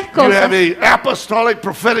hacer grandes You cosas. have a apostolic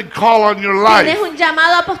prophetic call on your Tienes life un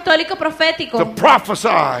llamado apostólico to profético prophesy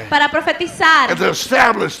para profetizar and to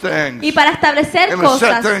establish things y para establecer and to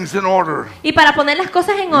set cosas things in order. y para poner las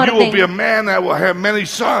cosas en You will be a orden. man that will have many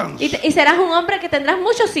sons. Y serás un hombre que tendrás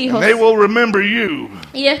muchos hijos And they will remember you.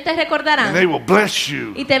 y ellos te And they recordarán will bless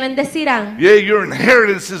you. y te bendecirán. Yeah, your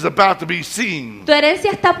inheritance is about to be seen Tu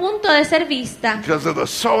herencia está a punto de ser vista because of the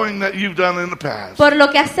sowing that you've done in the past. por lo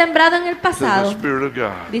que has sembrado en el Says the pasado, Spirit of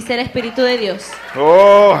God. dice el Espíritu de Dios.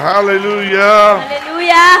 Oh, hallelujah.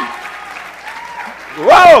 Aleluya.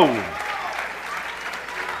 Whoa.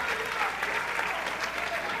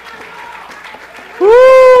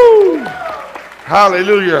 Woo.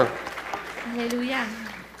 Hallelujah. Aleluya.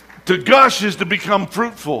 To gush is to become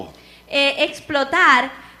fruitful.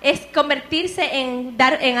 Explotar es convertirse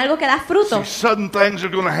en algo que da fruto. See, sudden things are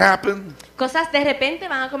going to happen Cosas de repente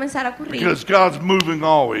van a comenzar a ocurrir. because God's moving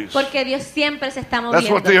always. Porque Dios siempre se está That's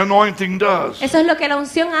what the moviendo. anointing does. Eso es lo que la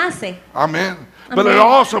unción hace. Amen. But it Amen.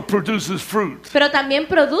 also produces fruit. Pero también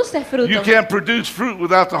produce You fruto. can't produce fruit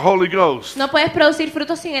without the Holy Ghost. No puedes producir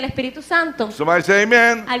fruto sin el Espíritu Santo. Somebody say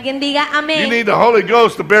amen. Alguien diga You amén. need the Holy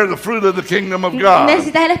Ghost to bear the fruit of the kingdom of God.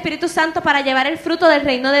 Necesitas el Espíritu Santo para llevar el fruto del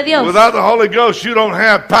reino de Dios. Without the Holy Ghost, you don't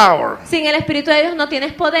have power. Sin el Espíritu de Dios no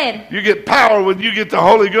tienes poder. You get power when you get the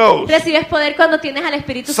Holy Ghost. Recibes poder cuando tienes al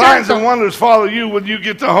Espíritu Signs and Santo. wonders follow you when you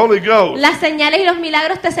get the Holy Ghost. Las señales y los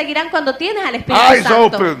milagros te seguirán cuando tienes al Espíritu Eyes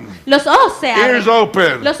Santo. open. Los ojos se Ears abren.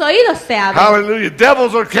 open. Los oídos se abren. Hallelujah.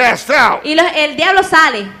 Devils are cast out. Y el diablo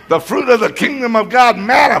sale. The fruit of the kingdom of God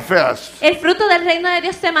manifests. El fruto del reino de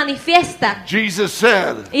Dios se manifiesta. Jesus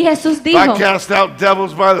said, Y Jesús I dijo, cast out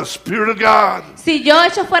devils by the Spirit of God. si yo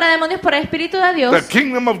echo fuera demonios por el Espíritu de The Dios,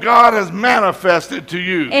 kingdom of God has manifested to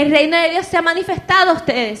you. el reino de Dios se ha manifestado a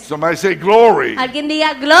ustedes. Somebody say glory. Alguien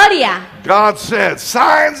diga gloria. God said,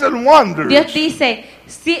 signs and wonders. Dios dice,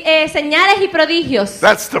 señales y prodigios.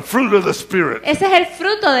 That's the fruit of the Spirit. Ese es el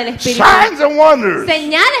fruto del Espíritu. Signs and wonders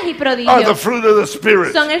Señales y are the prodigios fruit of the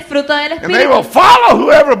Spirit. son el fruto del And they will Espíritu. follow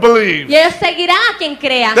whoever believes. Y ellos seguirán a quien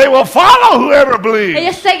crea. They will follow whoever believes.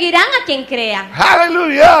 Ellos seguirán a quien crea.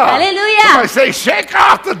 Hallelujah. Aleluya. Somebody say, shake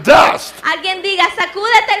off the dust. Alguien diga,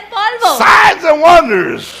 sacúdete el polvo. Signs and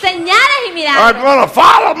wonders Señales y are milagros going to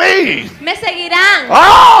follow me me seguirán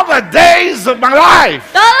all the days of my life.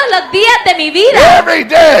 todos los días de mi vida. Every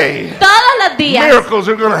day, Todos los días. miracles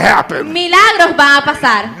are going to happen. Milagros van a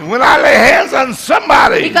pasar. And when I lay hands on Y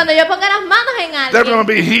somebody, cuando yo ponga las manos en they're going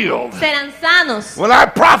to alguien, be healed. serán sanos. When I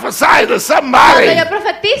prophesy to Cuando somebody, yo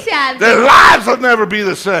profetice a their alguien, lives will never be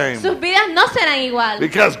the same. sus vidas no serán igual.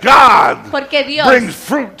 Because God Porque Dios brings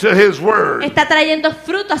fruit to His Word. está trayendo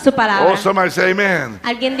fruto a su Oh, palabra. somebody say amen.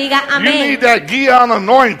 Alguien diga You need amén. that Gion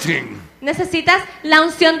anointing Necesitas la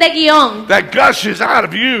unción de guión that gushes out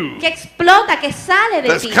of you, que explota, que sale de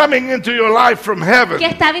that's ti, coming into your life from que heaven.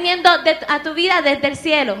 está viniendo a tu vida desde el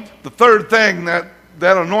cielo. The third thing that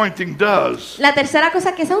anointing does La tercera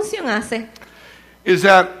cosa que esa unción hace is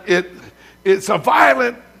that it's a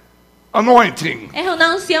violent anointing. es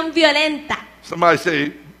una unción violenta. Somebody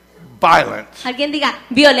say violent. Alguien diga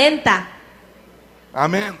violenta.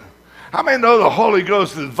 Amen. How many know the Holy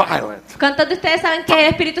Ghost is violent? ¿Cuántos de ustedes saben que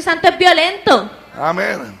el Espíritu Santo es violento?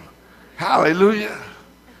 Amen. Hallelujah.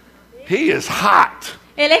 He is hot.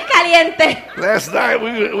 Él es caliente. Last night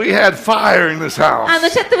we had fire in this house.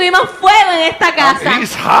 Anoche tuvimos fuego en esta casa.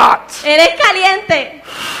 He's hot. Él es caliente.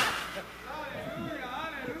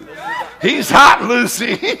 He's hot,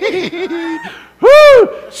 Lucy. Woo!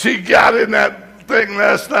 She got in that thing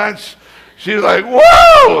last night. She's like,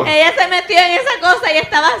 whoa! Ella se metió en esa cosa y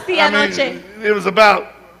estaba así I anoche. mean, it was about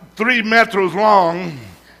 3 meters long,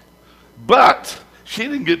 but she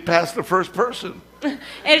didn't get past the first person.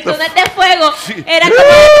 El túnel de fuego Sí. era como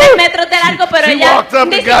de 3 metros de largo, pero She ella walked up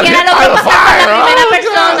ni and got siquiera hit by logró the pasar por la fire. primera Oh,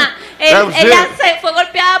 persona. God. That was Ella it. se fue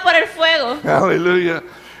golpeada por el fuego. Hallelujah.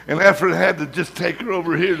 And Ephraim had to just take her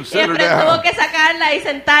over here and Y set her Efraín tuvo down. que sacarla y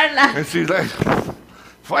sentarla. And she's like,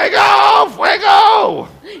 fuego, fuego.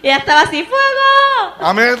 Y ella estaba así, ¡fuego!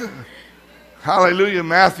 Amen. Hallelujah.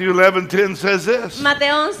 Matthew 11:10 says this.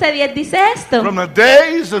 Mateo 11:10 dice esto. From the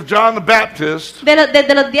days of John the Baptist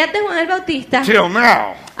Desde los días de Juan el Bautista till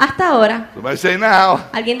now. hasta ahora. Somebody say now.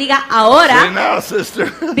 Alguien diga Say ahora. now, sister.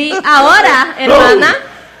 Di ahora, hermana. Oh,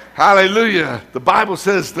 hallelujah. The Bible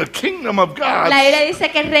says the kingdom of God La Biblia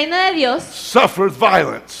dice que el reino de Dios suffers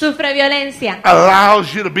violence, sufre violencia.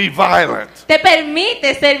 allows you to be violent. Te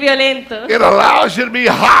permite ser violento. It allows you to be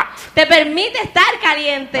hot. Te permite estar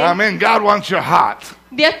caliente. Amen. God wants you hot.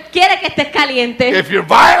 Dios quiere que estés caliente. If you're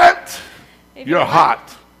violent, you're hot.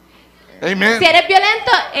 Amen. Si eres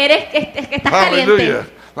violento, es que estás Hallelujah.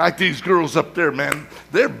 caliente. Like these girls up there, man.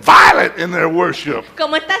 They're violent in their worship.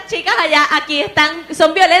 Como estas chicas allá, aquí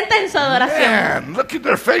son violentas en su adoración. Man, look at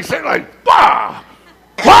their face. They're like, wow.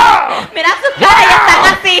 Wow. Mira sus caras y están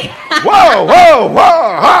así. Whoa, whoa,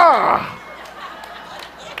 whoa, ah.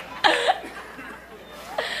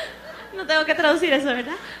 No tengo que traducir eso,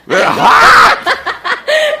 ¿verdad? They're hot.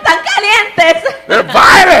 Están calientes. They're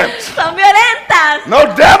violent. Son violentas. No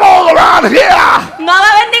devil around here. No va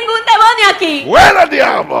a haber ningún demonio aquí. Where the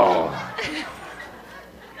diablo?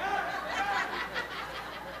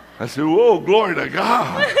 I said, whoa, glory to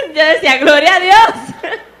God. Yo decía, gloria a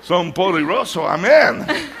Dios. Son poderoso, amen.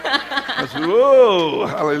 I said, whoa,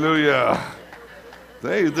 hallelujah.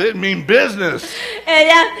 They mean business.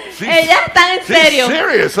 Ella está en She's serio.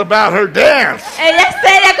 serious about her dance. Ella es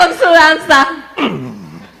seria con su danza.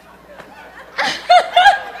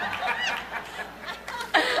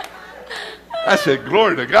 I said,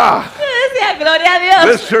 glory to God. Yo decía, gloria a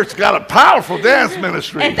Dios. This church got a powerful dance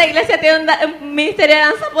ministry. Esta iglesia tiene un ministerio de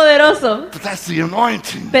danza poderoso. But that's the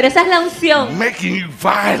anointing. Pero esa es la unción, Making you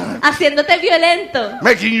violent. haciéndote violento,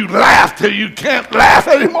 Making you laugh till you can't laugh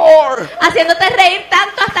anymore. haciéndote reír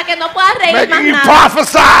tanto hasta que no puedas reír más Making you nada,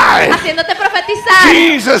 prophesy. haciéndote profetizar.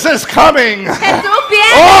 Jesus is coming. Jesús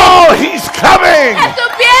viene, Oh, he's coming.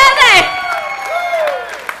 Jesús viene.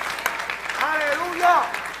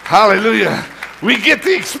 Hallelujah. We get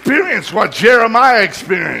to experience what Jeremiah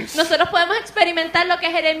experienced. Nosotros podemos experimentar lo que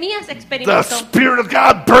Jeremías The experimentó. Spirit of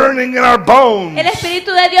God burning in our bones. El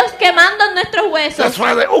Espíritu de Dios quemando en nuestros huesos. That's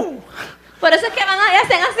why they, Por eso es que van y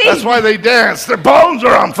hacen that's así. why they dance. Their bones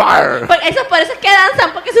are on fire. Por eso es que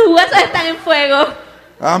danzan, porque sus huesos están en fuego.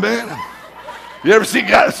 Amen. You ever see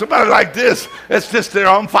somebody like this? It's just they're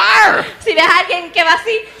on fire. Si ves a alguien que va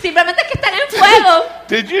así, simplemente es que están en fuego.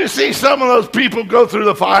 Did you see some of those people go through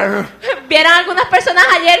the fire? ¿Vieron algunas personas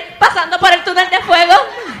ayer pasando por el túnel de fuego?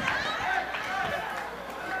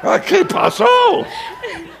 ¿Qué pasó?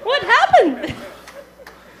 What happened?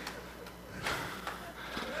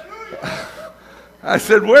 I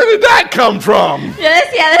said, where did that come from? Yo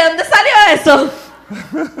decía, ¿de dónde salió eso?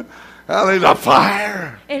 The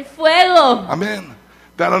fire. El fuego. Amen.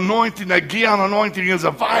 That anointing, that Gion anointing is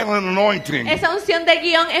a violent anointing. Esa unción de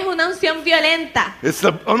guión es una unción violenta. It's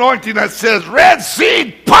the anointing that says, Red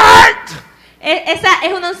Sea, part! Esa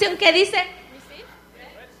es una unción que dice...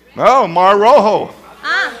 No, Mar Rojo.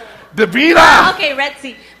 Devita. Ok, Red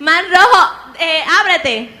Sea. Mar Rojo,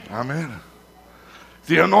 ábrete. Amen.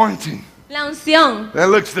 The anointing La unción that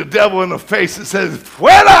looks the devil in the face and says,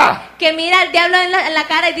 Fuera! que mira al diablo en la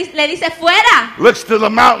cara y le dice, fuera. Looks to the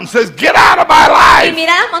mountain and says, Get out of my Y life!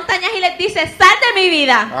 mira las montañas y les dice, sal de mi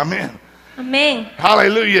vida. Amen. Amén.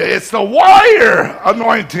 Hallelujah. It's the warrior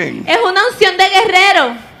anointing. Es una unción de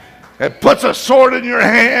guerrero It puts a sword in your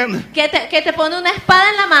hand. que te pone una espada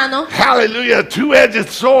en la mano, Hallelujah. A two-edged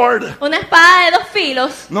sword. una espada de dos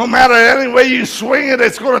filos. No matter any way you swing it,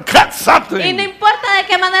 it's going to cut Y no something. importa de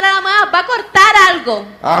qué manera la muevas, va a cortar algo.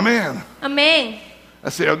 Amen. Amén.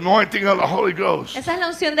 That's the anointing of the Holy Ghost. Esa es la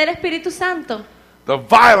unción del Espíritu Santo. The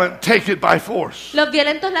violent take it by force. Los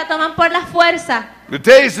violentos la toman por la fuerza. The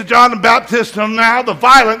days of John the Baptist till now, the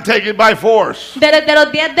violent take it by force. Desde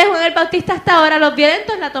los días de Juan el Bautista hasta ahora, los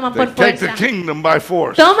violentos la toman They por take the fuerza. kingdom by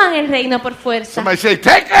force. Toman el reino por fuerza. Somebody say,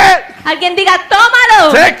 take it! Alguien diga,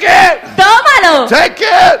 tómalo. Take it! Tómalo. Take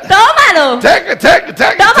it! Tómalo. Take it, take it,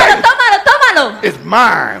 take it, Tómalo, take it. tómalo, tómalo. It's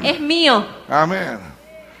mine. Es mío. Amen.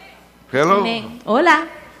 Hello? Amén. Hola.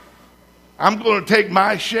 I'm going to take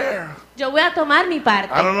my share. Yo voy a tomar mi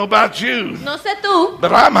parte. I don't know about you, No sé tú,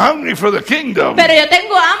 but I'm hungry for the kingdom. pero yo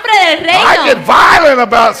tengo hambre del I get reino. violent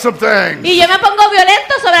about some things. Y yo me pongo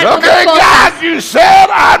violento sobre algunas Okay, cosas. God, you said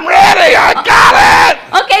I'm ready. I got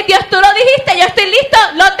it. Ok, Dios, tú lo dijiste, yo estoy listo,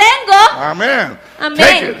 lo tengo. Amen.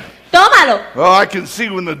 Take it. Amén. Tómalo. Oh, I can see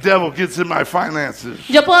when the devil gets in my finances.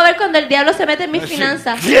 Yo puedo ver cuando el diablo se mete en mis I say,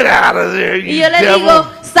 finanzas. get out of there, Y you yo le devil. digo,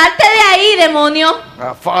 salte de ahí, demonio.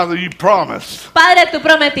 Father, you promised Padre, tú to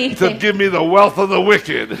prometiste give me the wealth of the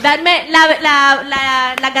wicked. darme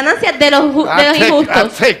las ganancias de los I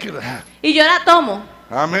injustos. take it. Y yo la tomo.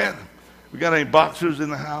 Amen. We got any boxers in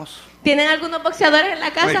the house? ¿Tienen algunos boxeadores en la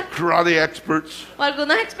Any casa? karate experts? ¿O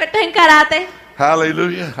algunos expertos en karate?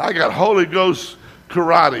 Hallelujah. I got Holy Ghost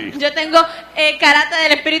karate. Yo tengo karate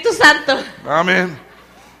del Espíritu Santo. Amen.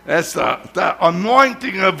 That's the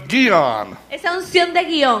anointing of Gion. Esa unción de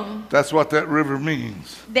guión, That's what that river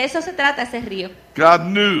means. de eso se trata ese río. God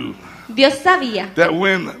knew Dios sabía that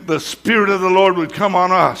when the Spirit of the Lord would come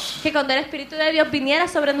on us, que cuando el Espíritu de Dios viniera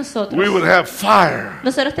sobre nosotros, we would have fire.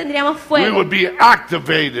 nosotros tendríamos We fuego, would be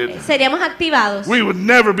activated. seríamos activados We would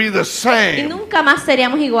never be the y same. nunca más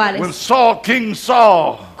seríamos When iguales. Saul, King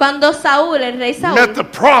Saul, Cuando Saúl, el rey met Saúl, the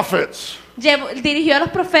prophets, dirigió a los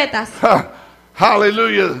profetas,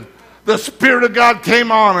 hallelujah, the Spirit of God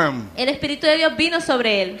came on him. el Espíritu de Dios vino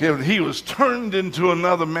sobre él And he was turned into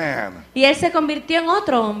another man. y él se convirtió en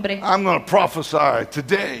otro hombre. I'm going to prophesy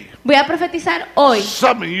today. Voy a profetizar hoy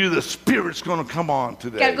Some of you, the Spirit's going to come on que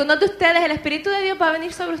today. algunos de ustedes, el Espíritu de Dios va a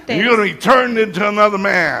venir sobre ustedes You're going to be turned into another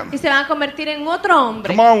man. y se van a convertir en otro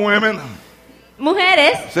hombre. Come on, women.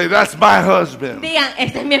 Mujeres, Say, that's my husband. digan,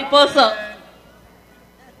 este es mi esposo.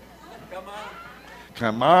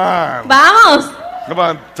 Come on. Vamos. Come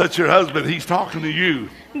on, touch your husband. He's talking to you.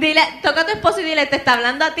 Dile, toca a tu esposo y dile, te está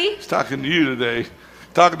hablando a ti. He's talking to you today.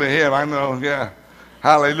 Talking to him, I know, yeah.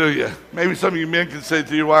 Hallelujah. Maybe some of you men can say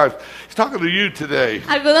to your wives, he's talking to you today.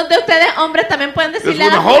 Algunos de ustedes, hombres, también pueden decirle a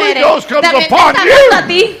when las the Holy mujeres, Ghost comes también te upon está you. hablando a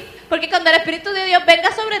ti. Porque cuando el Espíritu de Dios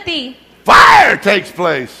venga sobre ti, Fire takes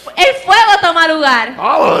place. El fuego toma lugar.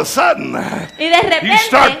 All of a sudden, Y de you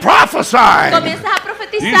start repente prophesying. comienzas a You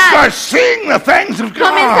profetizar. start seeing the things of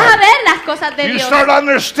Comienzas a God. ver las cosas de You Dios. start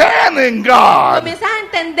understanding God. Comienzas a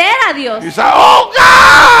entender a Dios. You say, oh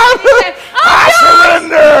God, Dice, "Oh, I Dios,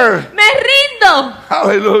 surrender. me rindo.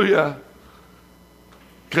 Hallelujah.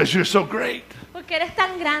 Because you're so great. Porque eres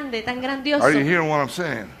tan grande, tan grandioso. Are you hearing what I'm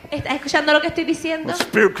saying? ¿Estás escuchando lo que estoy diciendo? When the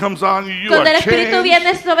Spirit comes on you, you Cuando el are Espíritu changed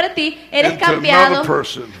viene sobre ti, eres into cambiado another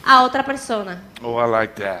person. a otra persona. Oh, I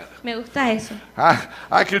like that. Me gusta eso.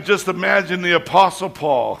 I could just imagine the Apostle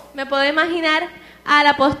Paul. Me puedo imaginar al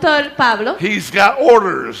apóstol Pablo. He's got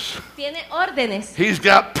orders. Tiene órdenes, He's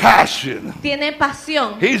got passion. tiene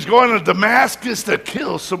pasión. He's going to Damascus to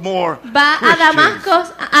kill some more Va a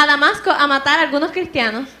Christians. Damasco a matar a algunos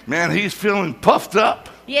cristianos. Man, he's feeling puffed up.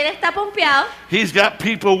 Y él está pompeado He's got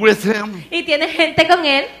people with him. y tiene gente con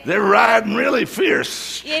él. They're riding really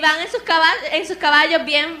fierce. Y van en sus caballos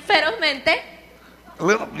bien ferozmente. A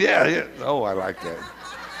little, yeah. Oh, I like that.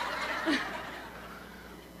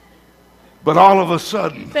 But all of a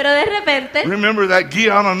sudden, Pero de repente, remember that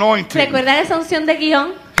Gion anointing recuerda esa unción de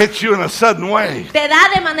guión. hits you in a sudden way. Te da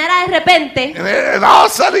de manera de repente. And all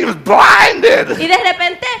of a sudden he was blinded. Y de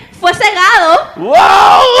repente fue cegado.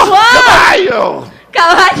 Whoa! Caballo!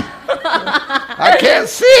 Caballo. I can't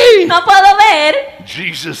see. No puedo ver.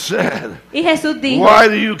 Jesus said, Y Jesús dijo, why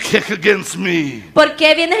do you kick against me? ¿por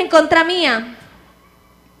qué vienes en contra mía?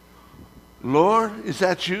 Lord, is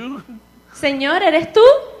that you? Señor, ¿eres tú?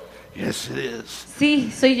 Yes, it is. Sí,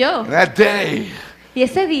 soy yo. That day, Y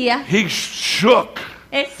ese día, he shook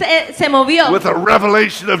él se movió. with a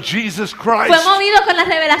revelation of Jesus Fue Christ. movido con la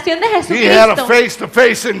revelación de He had a Jesucristo.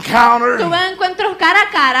 face-to-face encounter, Tuvo encuentros cara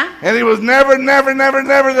a cara. and he was never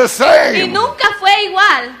the Y same. nunca fue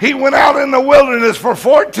igual. He went out in the wilderness for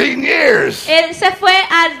 14 years Él se fue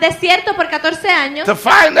al desierto por 14 años to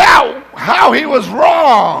find out how he was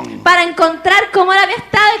wrong para encontrar cómo él había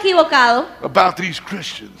estado equivocado about these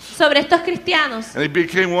Christians. sobre estos cristianos. And he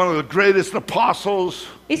became one of the greatest apostles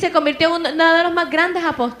Y se convirtió en uno de los más grandes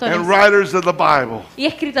apóstoles and writers of the Bible. y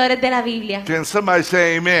escritores de la Biblia. Can somebody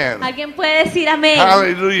say amen? ¿Alguien puede decir amén?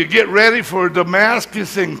 Hallelujah. Get ready for a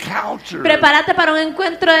Damascus encounter. Prepárate para un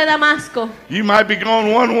encuentro de Damasco. You might be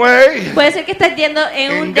going one way, Puede ser que estés yendo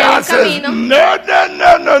en un and God says, camino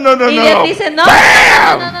no, y Dios dice, no,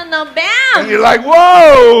 Bam! no, And ¡bam! you're like,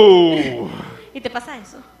 whoa, Y te pasa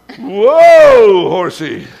eso. whoa,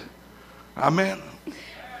 horsey. Amen.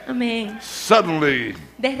 Amén. Suddenly,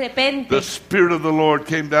 De repente, the Spirit of the Lord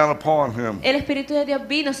came down upon him. el Espíritu de Dios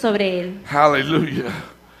vino sobre él. Hallelujah.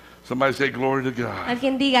 Somebody say glory to God.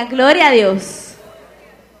 Alguien diga, gloria a Dios.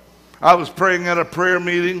 I was praying at a prayer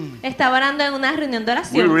meeting. Estaba orando en una reunión de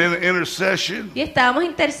We were oración in intercession, y estábamos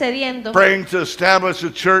intercediendo, praying to establish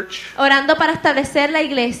a church. orando para establecer la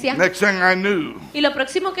iglesia. Next thing I knew, Y lo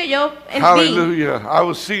próximo que yo vi, hallelujah, I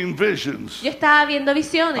was seeing visions. yo estaba viendo I was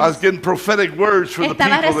visiones. getting prophetic words for the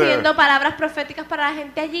Estaba people there. recibiendo palabras proféticas para la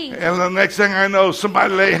gente allí. And the next thing I know,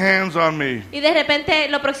 somebody laid hands on me. Y de repente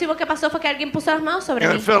lo próximo que pasó fue que alguien puso las manos sobre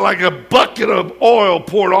And mí. it felt like a bucket of oil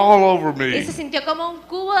poured all over Y me. se sintió como un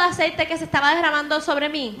cubo de aceite que se estaba derramando sobre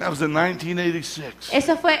mí. That was in 1986.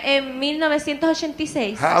 Eso fue en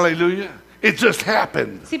 1986. Hallelujah. It just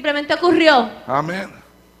happened. Simplemente ocurrió. Amen.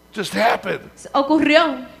 Just happened.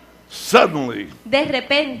 Ocurrió. Suddenly, De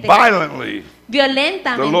repente. violently, the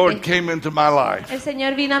Lord Violentamente. came into my life. El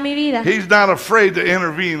Señor vino a mi vida. He's not afraid to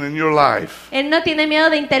intervene in your life. Él no tiene miedo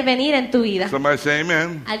de intervenir en tu vida. Somebody say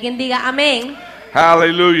amen. Alguien diga amén.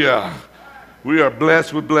 Hallelujah. We are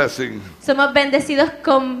blessed with blessing. Somos bendecidos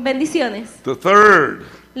con bendiciones. The third.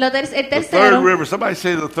 El The third tercero. river. Somebody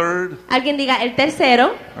say the third. Alguien diga el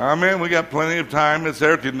tercero. Amen. We got plenty of time. It's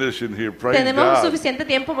air conditioned here. Praise Tenemos God. suficiente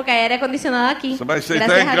tiempo porque hay aire acondicionado aquí. Somebody say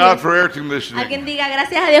Gracias thank a God Dios. for air conditioning. Alguien diga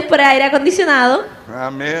gracias a Dios por el aire acondicionado.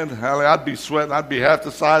 Amen. Hallelujah. I'd be sweating. I'd be half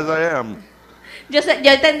the size I am. Yo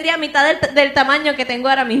tendría mitad del tamaño que tengo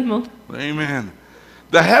ahora mismo. Amen.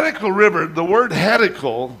 The Hedical River, the word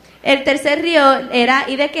Hedical, El tercer río era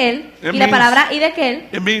Hidekel It y la means- palabra Hidekel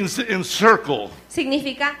it means encircle.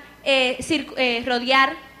 significa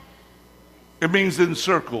rodear, It means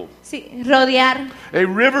encircle. sí, rodear. A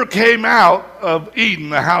river came out of Eden,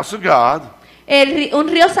 the house of God, Un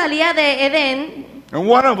río salía de Edén, and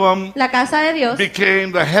one of them la casa de Dios,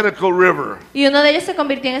 became the Hedical River. y uno de ellos se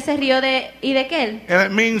convirtió en ese río de Hidekel. And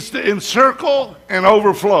it means to encircle and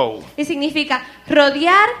overflow. Y significa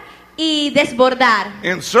rodear y desbordar.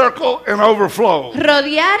 Encircle and overflow.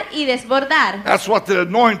 Rodear y desbordar. That's what the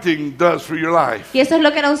anointing does for your life. Y eso es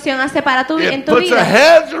lo que la unción hace para en It tu puts a vida.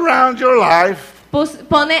 hedge around your life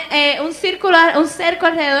pone un cerco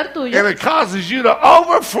alrededor tuyo and it causes you to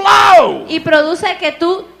overflow. y produce que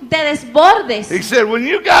tú te desbordes. He said, when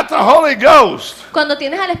you got the Holy Ghost, Cuando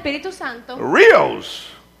tienes al Espíritu Santo, rivers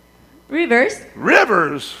ríos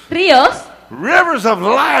of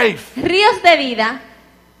life. ríos de vida,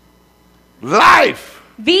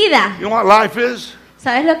 vida. You know what life is?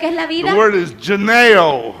 ¿Sabes lo que es la The vida? word is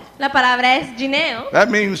geneo. La palabra es gineo. That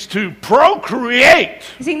means to procreate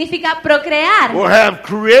Significa procrear or have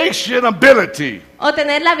creation ability. o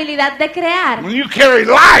tener la habilidad de crear. When you carry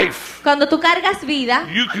life, Cuando tú cargas vida,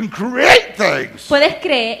 you can create things. puedes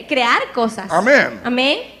crear cosas. Amen.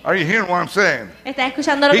 Amén. Are you hearing what I'm saying? ¿Estás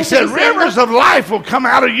escuchando lo que He estoy said rivers diciendo? of life will come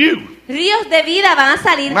out of you. Ríos de vida van a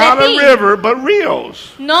salir Not de a ti. river, but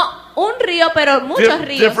ríos. No un río, pero muchos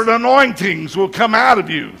ríos. Different anointings will come out of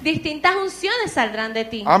you. Distintas unciones saldrán de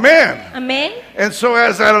ti. Amen. Amén. And so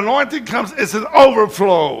as that anointing comes, it's an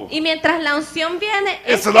overflow. Y mientras la unción viene,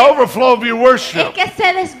 It's an overflow of your es worship. que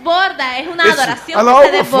se desborda, es una It's adoración an que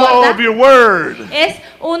se overflow desborda. of your word. Es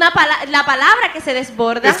la palabra que se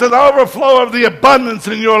desborda. It's an overflow of the abundance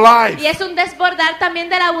in your life. Y es un desbordar también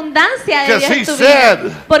de la abundancia de Because Dios he en tu said,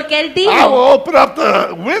 vida. Porque Él I will dijo, open up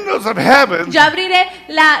the windows of heaven yo abriré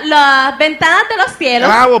las ventanas de los cielos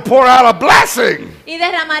and I will pour out a blessing y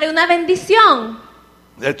derramaré una bendición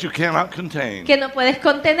that you cannot contain. que no puedes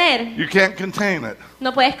contener. You can't contain it.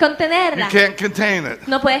 No puedes You contenerla. can't contain it.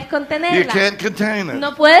 No puedes You contenerla. can't contain it.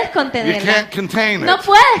 No puedes You contenerla. can't contain No it.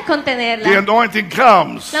 puedes The contenerla. anointing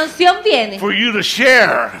comes La unción viene for you to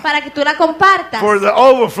share, para que tú la compartas. for the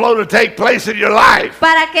overflow to take place in your life,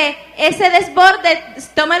 Para que ese desborde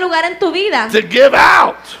tome lugar en tu vida. to give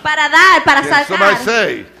out. Para dar, para Can somebody sacar.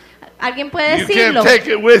 say, Alguien puede you decirlo. can't take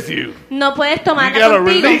it with you. No puedes You tomarla gotta contigo.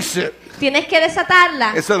 release it. Tienes que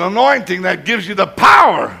desatarla. It's an anointing that gives you the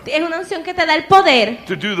power Es una unción que te da el poder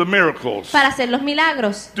to do the miracles, para hacer los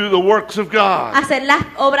milagros, do the works of God. hacer las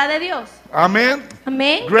obras de Dios. Amen.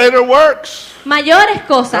 Amén. Greater works. Mayores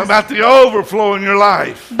cosas About the overflow in your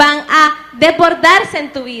life van a desbordarse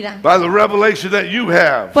en tu vida by the revelation that you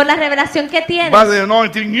have, por la revelación que by tienes, the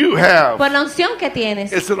anointing you have. por la unción que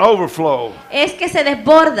tienes. It's an overflow. Es que se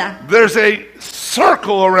desborda. There's a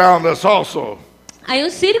circle around us also. Hay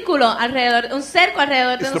un círculo alrededor, un cerco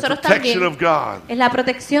alrededor de It's the nosotros protection también. of God. Es la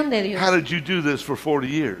protección de Dios. How did you do this for 40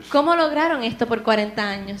 years? ¿Cómo lograron esto por 40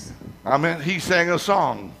 años? Amen. He sang a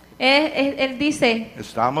song. Él dice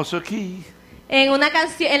Estamos aquí. en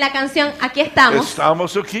la canción Aquí estamos.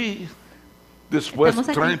 Estamos aquí. Después de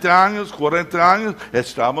Estamos aquí. 30 años, 40 años,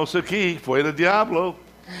 estamos aquí. Fue el diablo.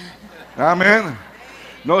 Amén.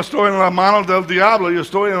 No estoy en la mano del diablo, yo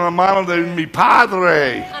estoy en la mano de mi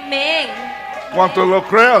Padre. Amén. ¿Cuánto lo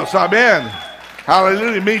creo? Amén.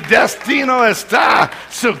 Aleluya. Mi destino está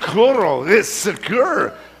seguro. It's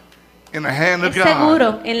secure in the hand of Es God.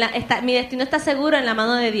 seguro, mi destino está seguro en la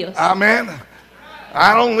mano de Dios. Amen.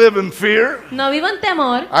 I don't live in fear. No vivo en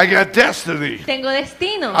temor, I got destiny. tengo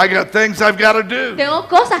destino. I got things I've got to do. Tengo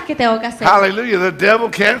cosas que tengo que hacer. Hallelujah. The devil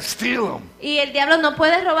can't steal them. Y el diablo no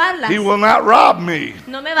puede robarlas. He will not rob me.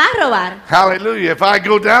 No me va a robar. Hallelujah. If I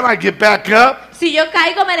go down, I get back up Si yo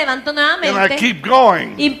caigo, me levanto and I nuevamente keep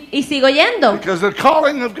going. y sigo yendo. Because the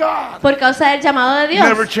calling of God Por causa del llamado de Dios.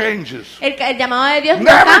 never changes. El llamado de Dios no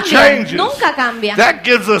Never cambia. changes. Nunca cambia. That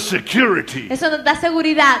gives us security. Eso nos da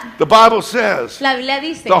seguridad. The Bible says La Biblia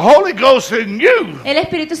dice, the Holy Ghost in you el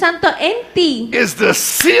Espíritu Santo en ti is the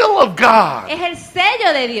seal of God. es el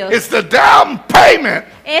sello de Dios. It's the down payment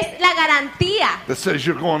Es la garantía that says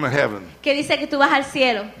you're going to heaven. que dice que tú vas al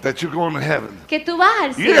cielo. That you're going to heaven. Que tú vas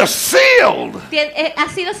al You're cielo. sealed. Ha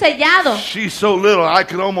sido sellado. She's so little, I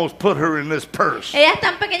could almost put her in this purse. Ella es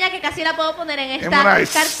tan pequeña que casi la puedo poner en And esta when I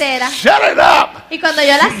cartera. shut it up, Y cuando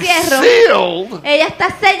yo la she's cierro, sealed ella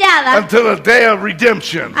está sellada until the day of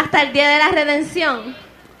redemption. hasta el día de la redención.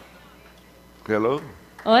 Hello?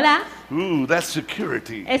 Hola. Ooh, that's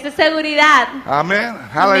security. Esa es seguridad. Amen.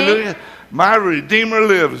 Hallelujah. My Redeemer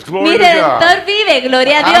lives. Glory Mi to God. Redentor vive.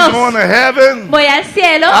 Gloria a I'm going Dios. to heaven. Voy al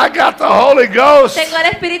cielo. I got the Holy Ghost. Tengo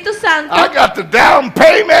el Espíritu Santo. I got the down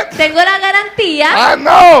payment. Tengo la garantía. I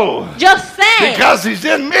know. Yo sé Because He's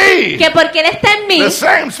in me. que porque Él está en mí, The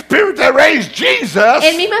same Spirit that raised Jesus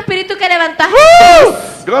el mismo Espíritu que levantó a woo,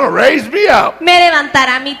 Jesús gonna raise me up. me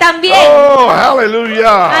levantará a mí también. Oh,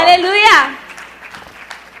 hallelujah. Aleluya.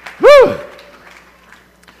 Woo.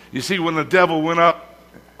 You see, when the devil went up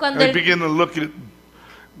Cuando and began to look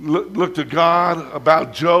to God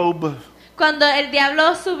about Job. Cuando el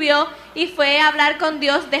diablo subió y fue a hablar con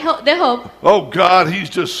Dios de Job. Oh God, he's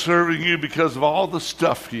just serving you because of all the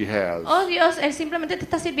stuff he has. Oh Dios, Él simplemente te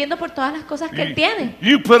está sirviendo por todas las cosas que Él tiene.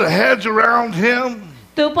 You put a hedge around him.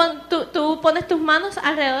 Tú pones tus manos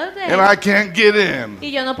alrededor de él and I can't get in.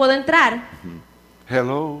 y yo no puedo entrar.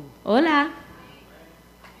 Hello? Hola,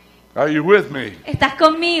 Are you with me? ¿estás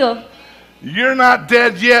conmigo? You're not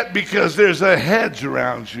dead yet because there's a hedge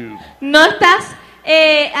around you. No estás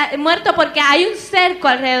muerto porque hay un cerco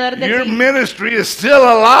alrededor de Your ti. ministry is still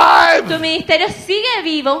alive Tu ministerio sigue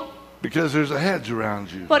vivo because there's a hedge around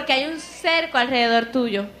you. porque hay un cerco alrededor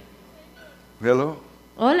tuyo. Hello?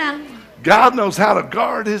 Hola. God knows how to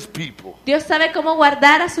guard his people. Dios sabe cómo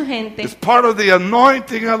guardar a su gente. It's part of the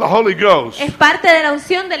anointing of the Holy Ghost. Es parte de la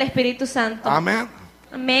unción del Espíritu Santo. Amen.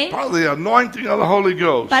 Amén. Part of the anointing of the Holy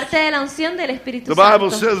Ghost. Parte de la unción del Espíritu The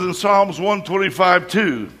Bible Santo. says in Psalms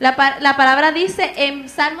 125:2, La palabra dice en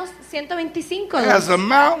Salmos 125, as the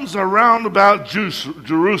mountains are round about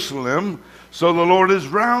Jerusalem, so the Lord is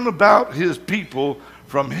round about his people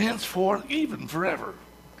from henceforth even forever.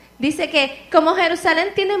 dice que como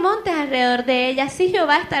Jerusalén tiene montes alrededor de ella, así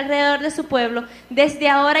Jehová está alrededor de su pueblo, desde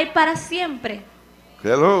ahora y para siempre.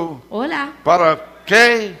 Hello. Hola. ¿Para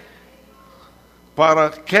qué?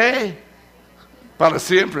 ¿Para qué? Para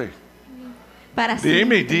siempre. Para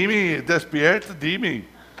siempre. Dime, despierta, dime.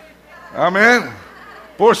 Amén.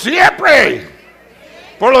 Por siempre.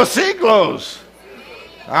 Por los siglos.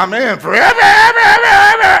 Amén. Forever, ever,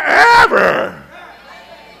 ever, ever.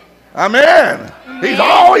 Amen. He's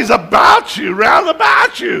always about you, round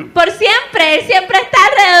about you. Por siempre, Él siempre está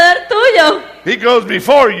alrededor tuyo. He goes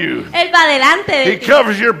before you. Él va delante de He ti.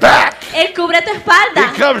 covers your back. Él cubre tu He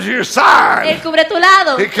espalda. covers your Él side. cubre tu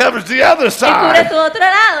lado. He covers the other Él cubre tu side. otro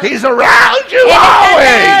lado. Él He's around you está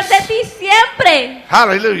alrededor de always. ti siempre.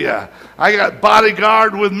 Hallelujah. I got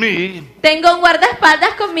bodyguard with me Tengo un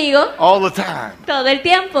guardaespaldas conmigo all the time. todo el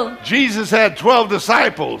tiempo. Jesus had 12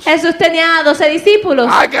 disciples. Jesús tenía 12 discípulos.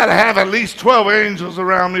 I got to have at least 12 angels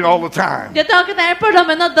around me all the time. Yo tengo que tener por lo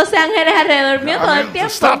menos 12 ángeles alrededor mío todo el To tiempo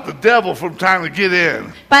stop the devil from trying to get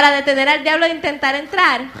in. para detener al diablo de intentar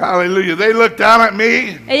entrar. Hallelujah. They look down at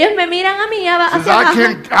me. Ellos me miran a mí Says, hacia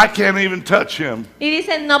abajo I can't even touch him. y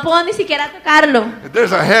dicen, no puedo ni siquiera tocarlo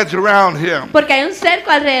There's a hedge around him. porque hay un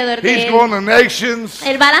cerco alrededor de He's él. going to nations.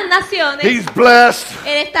 Él va a las naciones, He's blessed.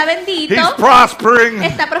 él está bendito, He's prospering.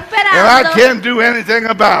 está And I prosperando can't do anything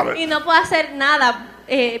about y it. no puedo hacer nada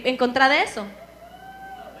en contra de eso.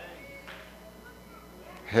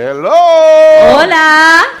 Hello.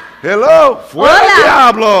 Hola, Hello. Fuera Hola.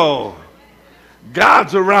 diablo.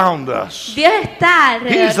 God's around us. Dios está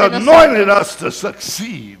He's alrededor de anointed nosotros. us to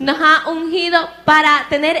succeed. Nos ha ungido para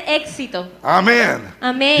tener éxito. Amen.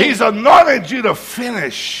 Amén. He's anointed you to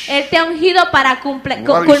finish. Él te ha ungido para What he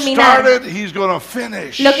culminar. started, he's going to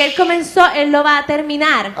finish. Lo que él comenzó, él lo va a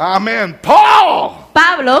terminar. Amen. Paul,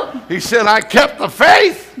 Pablo he said, I kept the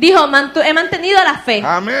faith. dijo, he mantenido la fe.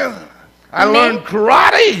 Amen. I Amen. learned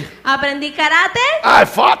karate. Aprendí karate, I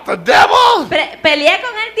fought the devil. peleé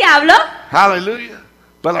con el diablo, Hallelujah.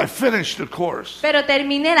 But I finished the course. pero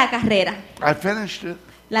terminé la carrera. I finished it.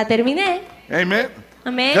 La terminé. Amen.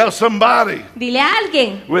 Amén. Tell somebody, Dile a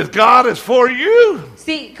alguien, with God is for you,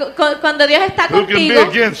 sí, cuando Dios está who can be contigo,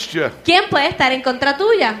 against you? ¿quién puede estar en contra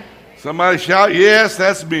tuya? Somebody shout, yes,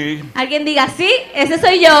 that's me. Alguien diga, sí, ese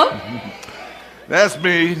soy yo, That's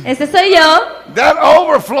me. ese soy yo. That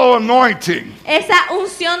overflow anointing. Esa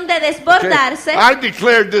unción de Okay, desbordarse. I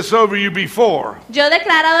declared this over you before. Yo he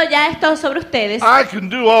declarado ya esto sobre ustedes. I can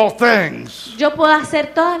do all things Yo puedo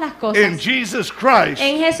hacer todas las in cosas Jesus Christ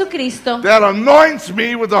en Jesucristo that anoints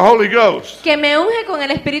me with the Holy Ghost. que me unge con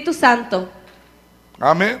el Espíritu Santo.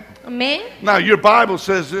 Amen. Amén. Now your Bible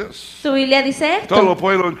says this. Su Biblia dice Todo lo esto.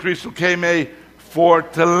 puedo en Cristo que me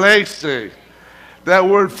fortalece. That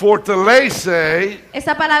word fortalece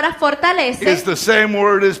Esa palabra fortalece. is the same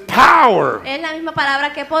word as power. Es la misma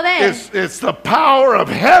palabra que poder. It's the power of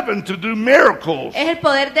heaven to do miracles. Es el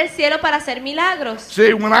poder del cielo para hacer milagros.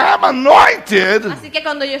 See, when I'm anointed Así que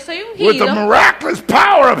cuando yo soy with the ungido miraculous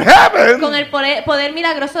power of con heaven, el poder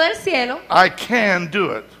milagroso del cielo, I can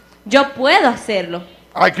do it. yo puedo hacerlo.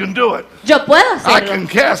 I can do it. Yo puedo I hacerlo. can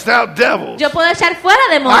cast out devils. Yo puedo echar fuera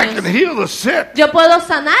I can demonios. heal the sick. Yo puedo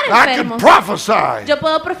sanar I can enfermos. prophesy. Yo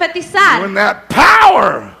puedo profetizar. When that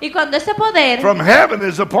power Y cuando ese poder from heaven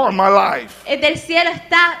is upon my life, del cielo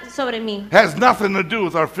está sobre mí, has nothing to do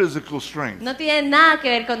with our physical strength. no tiene nada que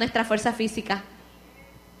ver con nuestra fuerza física.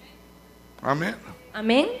 Amen.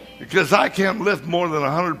 Amén. Because I can't lift more than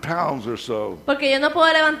 100 pounds or so. Porque yo no puedo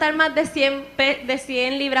levantar más de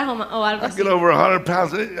 100 libras o algo I así. get over 100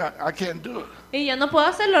 pounds, I can't do it. Y yo no puedo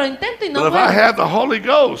hacerlo, lo intento y no But if I puedo. had the Holy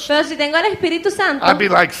Ghost, Pero si tengo el Espíritu Santo, I'd be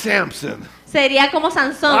like Samson. sería como I'll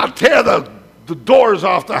Sansón. tear the doors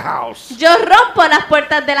off the house, Yo rompo las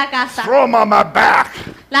puertas de la casa, throw them on my back,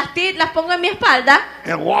 las pongo en mi espalda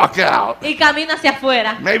and walk out. y camino hacia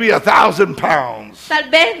afuera. Maybe 1,000 pounds. Tal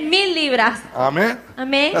vez 1000 libras. Amen.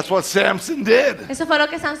 Amén. That's what Samson did. Eso fue lo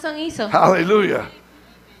que Sansón hizo. Hallelujah.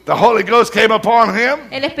 The Holy Ghost came upon him.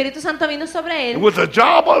 El Espíritu Santo vino sobre él. With the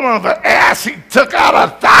jawbone of an ass, he took out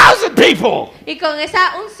 1,000 people. Y con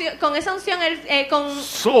esa unción, él, con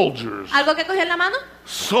Soldiers. algo que cogió en la mano,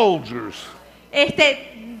 Soldiers.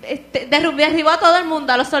 derribó a todo el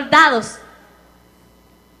mundo, a los soldados.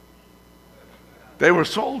 They were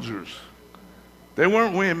soldiers. They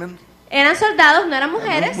weren't women. Eran soldados, no eran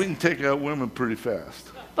mujeres. We can take out women pretty fast.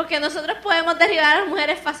 Porque nosotros podemos derribar a las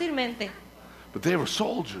mujeres fácilmente. But they were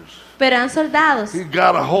soldiers. Pero eran soldados. He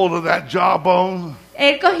got a hold of that jawbone.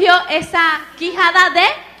 Él cogió esa quijada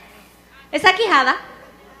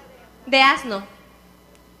de asno.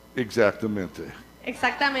 Exactamente.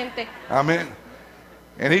 Exactamente. Amen.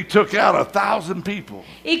 And he took out 1,000 people.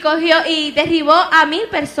 Y cogió y derribó a 1000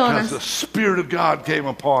 Because personas. the Spirit of God came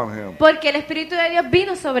upon him. Porque el Espíritu de Dios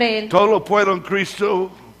vino sobre él. Todo lo puedo en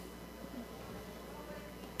Cristo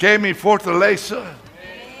que me fortalece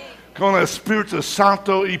con el Espíritu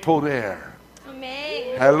Santo y poder.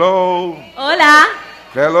 Amén. Hello. Hola.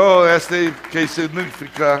 Hello, ¿qué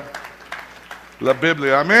significa la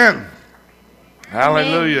Biblia? Amén.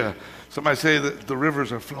 Hallelujah. Somebody say that the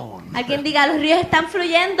rivers are flowing. Alguien diga, los ríos están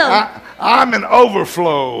fluyendo. I'm in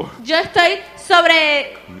overflow. Yo estoy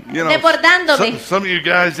You know, desbordándome. some of you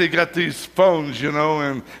guys, they got these phones, you know,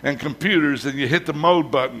 and computers, and you hit the mode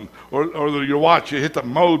button, or your watch, you hit the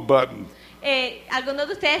mode button. Algunos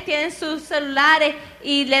de ustedes tienen sus celulares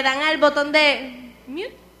y le dan al botón de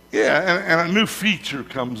mute. Yeah, and a new feature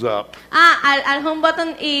comes up. Al home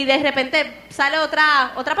button y de repente sale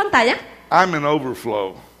otra pantalla. I'm in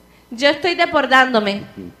overflow. Yo estoy desbordándome.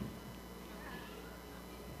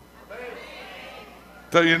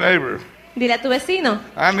 Tell your neighbor, Dile a tu vecino,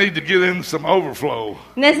 I need to get in some overflow.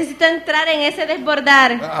 necesito entrar en ese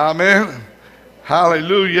desbordar. Amen.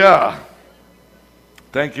 Hallelujah.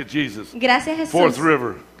 Thank you, Jesus. Gracias, Jesús. Fourth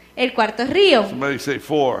river. El cuarto río. Somebody say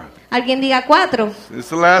 4. Alguien diga 4. It's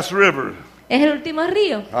the last river. Es el último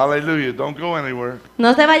río. Hallelujah. Don't go anywhere.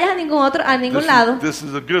 No te vayas a ningún lado. This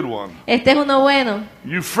is a good one. Este es uno bueno.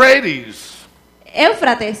 Euphrates.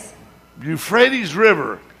 Éufrates. Euphrates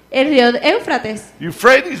River. El río Éufrates.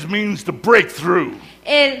 Euphrates means to break through.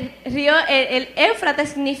 El Éufrates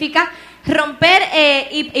significa romper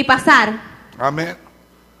y pasar. Amen.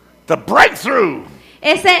 The breakthrough.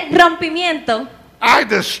 Ese rompimiento. I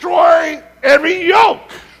destroy every yoke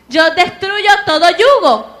Yo destruyo todo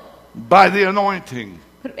yugo by the anointing.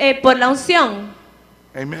 por la unción.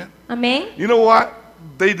 Amen. Amén. You know what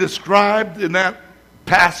they described in that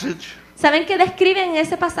passage? ¿Saben qué describen en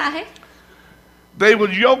ese pasaje? They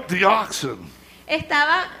would yoke the oxen.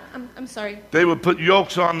 Estaba, I'm sorry. They would put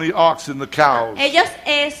yokes on the oxen, the cows. Ellos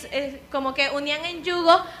como que unían en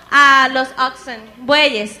yugo a los oxen,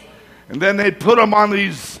 bueyes. And then they'd put them on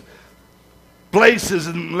these places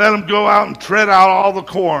and let them go out and tread out all the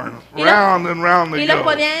corn. Round and round they Y los go.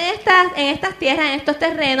 ponían en estas tierras, en estos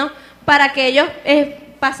terrenos, para que ellos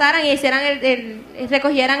pasaran y hicieran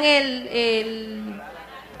recogieran el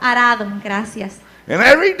arado. Gracias. And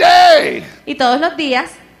every day Y todos los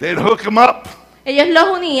días they'd hook them up, ellos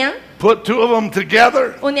los unían, put 2 of them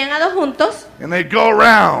together, unían a 2 juntos and they'd go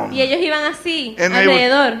around. y ellos iban así And they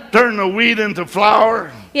alrededor. would turn the wheat into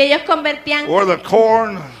flour Y ellos convertían or the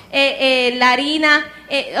corn. la harina,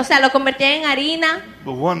 o sea, lo convertían en harina,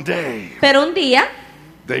 But one day pero un día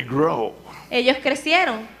they grow. ellos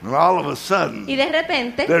crecieron And all of a sudden y de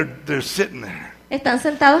repente they're sitting there. están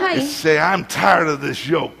sentados They ahí say, I'm tired of this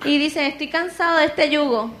yoke. y dicen, estoy cansado de este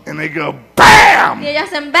yugo. And they go, BAM! Y ellos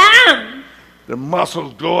hacen ¡bam! Their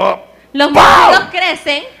muscles go up. Los ¡Bam! músculos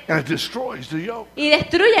crecen And it destroys the yoke. y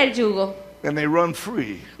destruye el yugo And they run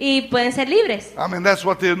free. y pueden ser libres. I mean, that's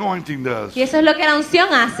what the anointing does. Y eso es lo que la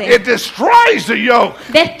unción hace. It destroys the yoke.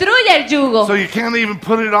 Destruye el yugo. So you can't even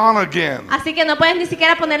put it on again. Así que no puedes ni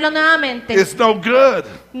siquiera ponerlo nuevamente. It's no good.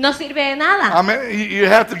 No sirve de nada. I mean, you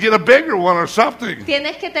have to get a bigger one or something.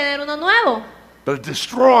 Tienes que tener uno nuevo. But it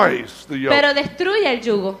destroys the yoke. Pero destruye el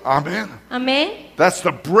yugo. Amen. Amén. That's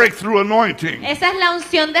the breakthrough anointing. Esa es la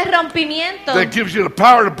unción de rompimiento. That gives you the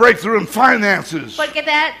power to break through in finances. Porque te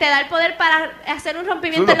da el poder para hacer un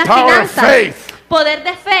rompimiento Through en the las power of finanzas. faith. Poder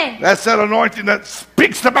de fe. That's that anointing that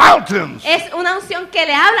speaks to mountains Es una unción que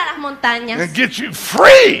le habla a las montañas and gets you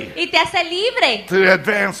free y te hace libre to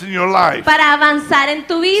advance in your life. para avanzar en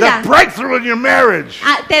tu It's vida. that breakthrough in your marriage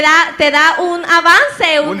Te da un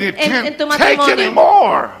avance when you en tu can't take matrimonio.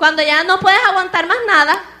 anymore. Cuando ya no puedes aguantar más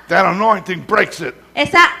nada, That anointing breaks it.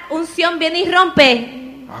 esa unción viene y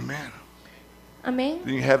rompe. Amen. Amén.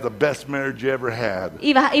 then you have the best marriage you ever had.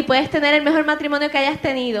 Y puedes tener el mejor matrimonio que hayas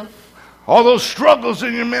tenido. All those struggles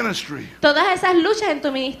in your ministry, Todas esas luchas en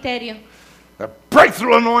tu ministerio, that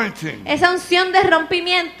breakthrough anointing esa unción de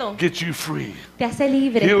rompimiento gets you free, te hace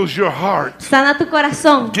libre, heals your heart, sana tu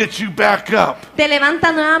corazón, gets you back up, te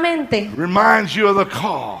levanta nuevamente, reminds you of the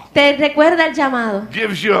call, te recuerda el llamado,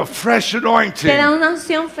 gives you a fresh te da anointing una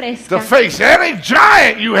unción to fresca face any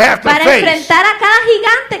giant you have to para face. enfrentar a cada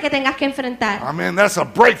gigante que tengas que enfrentar. I mean, that's a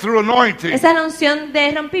breakthrough anointing. Esa es la unción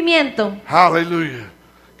de rompimiento. Hallelujah.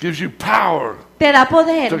 Gives you power Te da to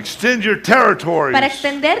poder extend your territories, para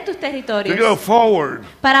extender tus to go territorios, forward,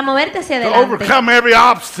 para moverte hacia to adelante, overcome every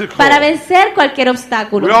obstacle. para vencer cualquier We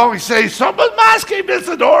obstáculo. always say, someone must keep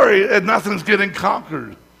Isadori, and nothing's getting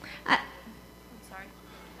conquered.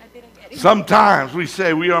 Sometimes we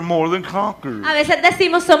say we are more than conquerors, A veces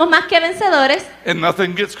decimos somos más que vencedores and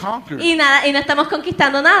nothing gets conquered. y no estamos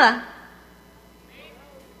conquistando nada.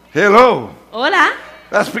 Hello. Hola,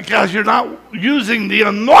 That's because you're not using the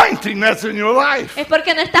anointing that's in your life. es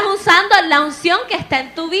porque no estás usando la unción que está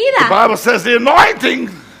en tu The vida. Bible says the anointing,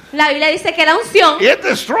 La Biblia dice que la unción it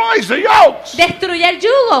destroys the yokes. destruye el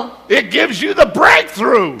yugo, It gives you the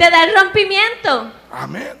breakthrough. te da el rompimiento.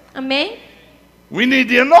 Amen. Amén. We need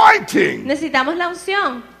the anointing Necesitamos la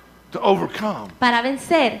unción to overcome, para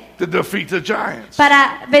vencer, to defeat the giants,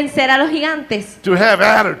 para vencer a los gigantes, to have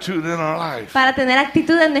attitude in our life. para tener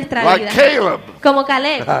actitud en nuestra Like vida. Caleb, Como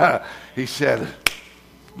Caleb. he said,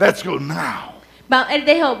 let's go now. Él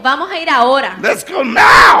dijo, vamos a ir ahora. Let's go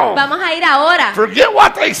now. Vamos a ir ahora. Forget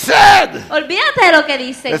what they said. Olvídate de lo que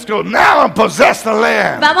dicen. Let's go now and possess the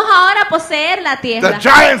land. Vamos ahora a poseer la The tierra.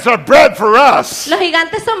 giants are bread for us, Los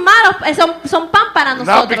gigantes son malos, son pan para not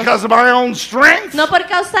nosotros. because of my own strength, No por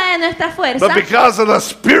causa de nuestra fuerza, but because of the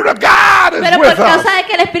Spirit of God is pero por with causa us. de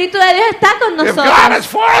que el Espíritu de Dios está con If God nosotros. is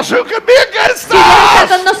for us, who can be against Si Dios está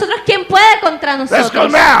con us? nosotros, ¿quién puede contra Let's go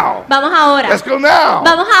nosotros? now. Vamos ahora. Let's go now.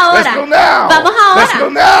 Vamos ahora. Let's go now. Vamos ahora. Let's go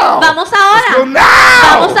now. Vamos Let's go ahora.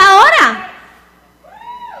 now. Vamos ahora.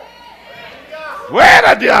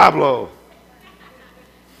 Fuera diablo.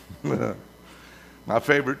 My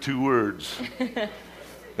favorite two words.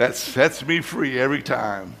 That sets me free every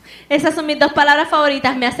time. Esas son mis dos palabras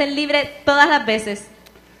favoritas. Me hacen libre todas las veces.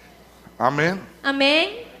 Amen. Amén.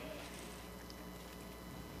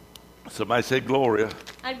 Somebody say Gloria.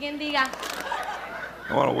 Alguien diga,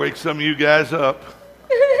 I want to wake some of you guys up.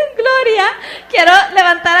 Gloria. Quiero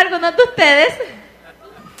levantar a algunos de ustedes.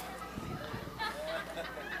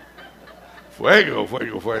 Fuego,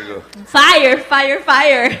 fuego, fuego. Fire, fire,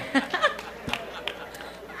 fire.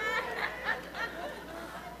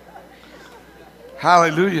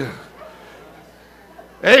 Hallelujah.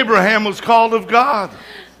 Abraham was called of God.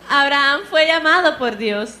 Abraham fue llamado por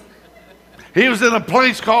Dios. He was in a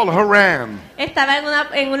place called Haran. Estaba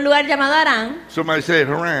en un lugar llamado Arán. Somebody say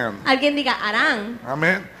Haran. Alguien diga Arán.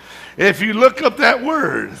 Amen. If you look up that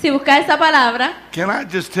word, Si buscas esa palabra, can I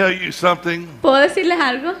just tell you something? ¿puedo decirles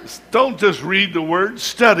algo? Don't just read the word,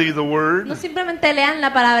 study the No word. simplemente lean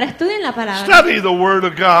la palabra, estudien la palabra. Study the word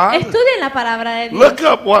of God. Estudien la palabra de Dios. Look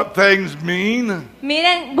up what things mean.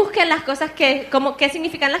 Miren, busquen las cosas qué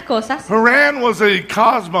significan las cosas. Haran was a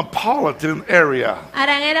cosmopolitan area.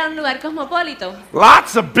 Arán era un lugar cosmopolito.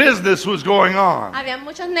 Lots of business was going on. Había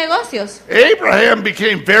muchos negocios. Abraham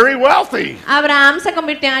became very wealthy. Abraham se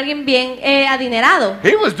convirtió en alguien bien adinerado.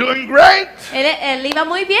 He was doing great. Él iba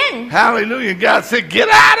muy bien. Hallelujah. God said, get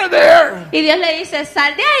out of there. Y Dios le dice,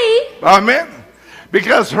 sal de ahí. Amen.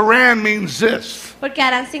 Because Haran means this. Porque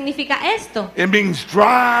Arán significa esto. It means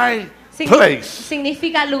dry Signi- place.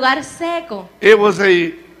 Significa lugar seco. It was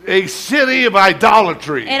a city of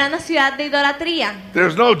idolatry. Era una ciudad de idolatría.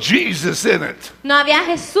 There's no Jesus in it. No había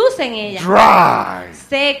Jesús en ella. Dry.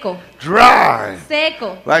 Seco, Dry.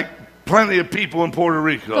 seco. Like plenty of people in Puerto Como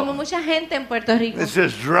Rico. mucha gente en Puerto Rico. It's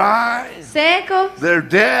just dry. Secos, They're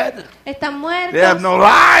dead. están They have muertos, no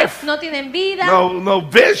life. no tienen vida, No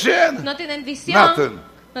vision. no tienen visión, Nothing.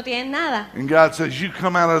 no tienen nada. And God says, you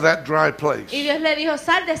come out of that dry place. Y Dios le dijo,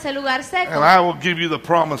 sal de ese lugar seco And I will give you the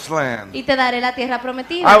promised land. y te daré la tierra I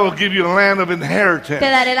prometida. will give you a land of Te inheritance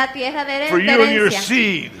daré la tierra de for you and your herencia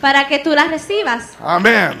seed. para que tú la recibas.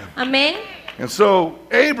 Amen. Amén. And so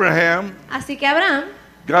Abraham Así que Abraham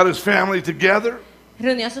got his family together,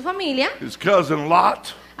 reunió a su familia, his cousin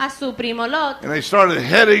Lot, a su primo Lot, and they started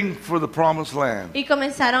heading for the promised land. y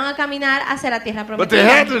comenzaron a caminar hacia la tierra But they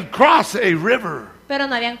had prometida. to cross a river. Pero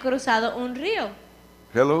no habían cruzado un río.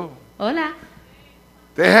 Hello? Hola.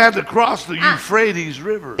 They had to cross the Ah. Euphrates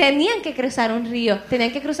River. Tenían que cruzar un río.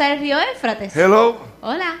 Tenían que cruzar el río Éufrates. Hello?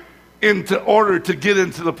 Hola. in order to get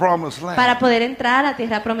into the promised land. para poder entrar a la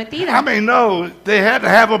tierra prometida. I mean, no, they had to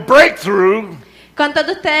have a breakthrough ¿Cuántos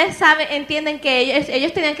de ustedes entienden que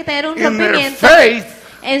ellos tenían que tener un in their rompimiento faith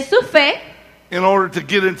en su fe in order to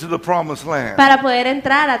get into the promised land. para poder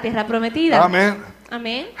entrar a la tierra prometida? Amen.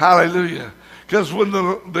 Amén. Hallelujah. Because when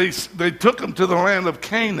they took them to the land of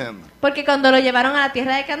Canaan, Porque cuando lo llevaron a la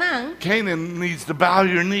tierra de Canaán, Canaan needs to bow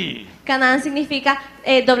your knee. Canaán significa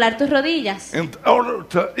doblar tus rodillas. In order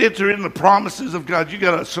to enter in the promises of God, you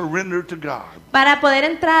got to surrender to God. Para poder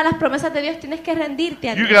entrar a las promesas de Dios tienes que rendirte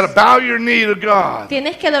a You Dios. got to bow your knee to God.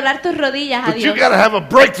 Tienes que doblar tus rodillas a But you Dios. got to have a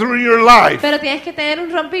breakthrough in your life Pero tienes que tener un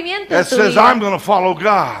rompimiento en that tu says, vida I'm going to follow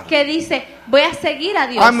God. que dice, voy a seguir a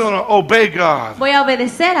Dios. I'm going to obey God. Voy a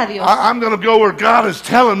obedecer a Dios. I'm going to go where God is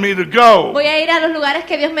telling me to go. Voy a ir a los lugares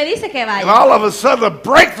que Dios me dice que And vaya. all of a sudden, a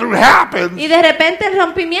breakthrough happens Y de repente el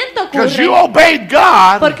rompimiento because you ocurre obeyed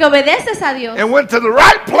God porque obedeces a Dios. and went to the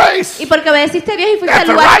right place. Y porque obedeciste a Dios y fuiste At al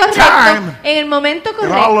the lugar right correcto time. en el momento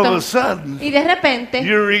And all of a correcto. sudden, Y de repente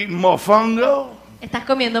you're eating mofongo, estás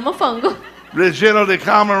comiendo mofongo relleno de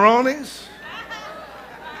camarones,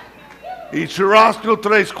 y churrasco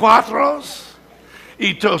 3-4,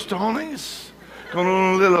 y tostones con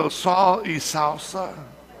un little sal y salsa.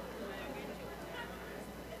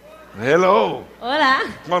 Hello. Hola.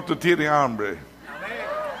 ¿Cuánto tiene hambre?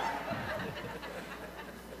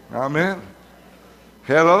 Amen.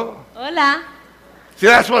 Hello. Hola. See,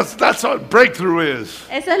 that's what breakthrough is.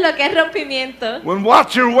 Eso es lo que es rompimiento. When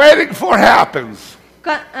what you're waiting for happens.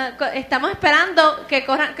 Estamos esperando que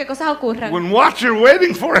cosas ocurran. When what you're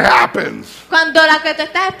waiting for happens. Cuando la que tú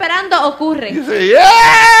estás esperando You ocurre. say,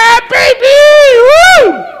 yeah, baby!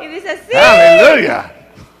 Woo! Y dices, sí. Hallelujah.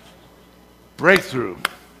 Breakthrough.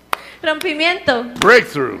 Rompimiento.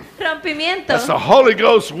 Breakthrough. Rompimiento. That's the Holy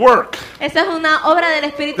Ghost work Esa es una obra del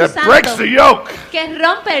Espíritu that Santo breaks the yoke, que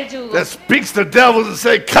rompe el yugo. that speaks to devils and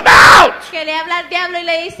say, come out! Que le habla al diablo y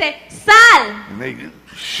le dice, sal. And they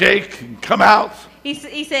shake and come out. Y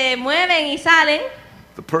se mueven y salen.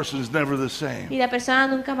 The person is never the same. Y la persona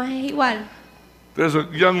nunca más es igual. There's a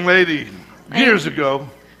young lady years ago.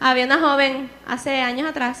 Había una joven hace años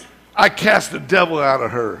atrás. I cast the devil out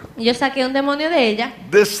of her. Y yo saqué un demonio de ella.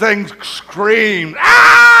 This thing screamed, Y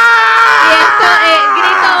ah!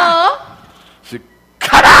 esto She gritó.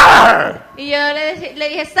 cut out of her. Y yo le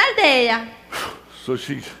dije, sal de ella. So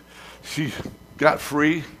she got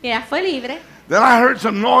free. Y ella fue libre. Then I heard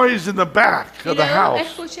some noise in the back Y of the luego house.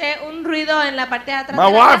 escuché un ruido en la parte de atrás My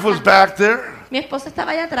de la wife casa. was back there, Mi esposa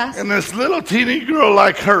estaba allá atrás. and this little teeny girl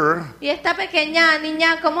like her Y esta pequeña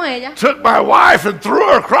niña como ella took my wife and threw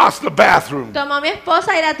her across the bathroom. tomó a mi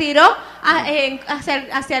esposa y la tiró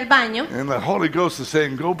hacia el baño. And the Holy Ghost is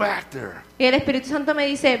saying, go back there. Y el Espíritu Santo me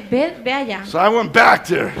dice, ve allá. So I went back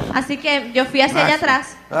there. Así que yo fui hacia allá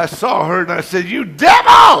atrás. I saw her and I said, you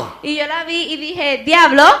devil! Y yo la vi y dije,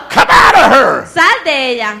 diablo, Come out of her! sal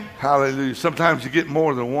de ella. Hallelujah. Sometimes you get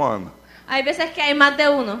more than one. Hay veces que hay más de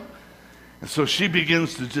uno. And so she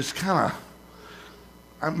begins to just kind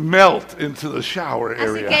of melt into the shower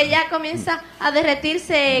Así que area. ella comienza a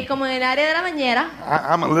derretirse como en el área de la bañera.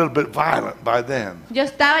 I'm a little bit violent by then. Yo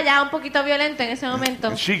estaba ya un poquito violento en ese momento.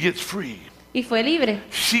 And she gets free. Y fue libre.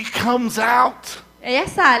 She comes out Ella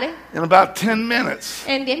sale in about 10 minutes.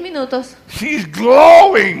 en 10 minutos. She's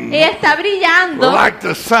glowing Ella está brillando like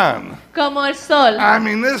the sun. como el sol. I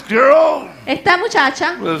mean, this girl Esta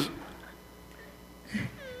muchacha was...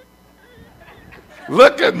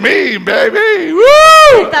 Look at me, baby.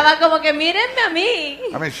 Woo! estaba como que mírenme a mí.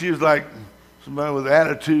 I mean, she was like somebody with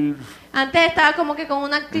attitude. Antes estaba como que con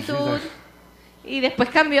una actitud y después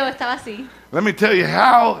cambió, estaba así. Let me tell you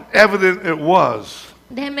how evident it was.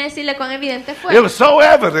 Déjenme decirle cuán evidente It fue. was so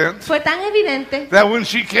evident Fue tan evidente that when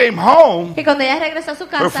she came home, que cuando ella regresó a su her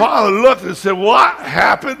casa, father looked and said, what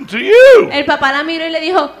happened to you? el papá la miró y le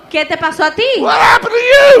dijo, ¿qué te pasó a ti? What happened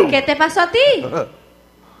to you? ¿Qué te pasó a ti?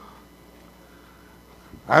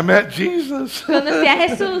 I met Jesus. Conocí a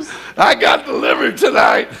Jesús. I got delivered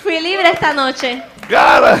tonight. Fui libre esta noche.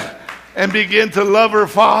 And began to love her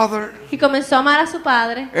father. Y comenzó a amar a su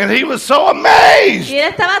padre. And he was so amazed. Y él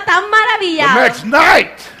estaba tan The maravillado next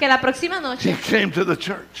night, que la próxima noche he came to the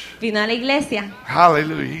church. vino a la iglesia.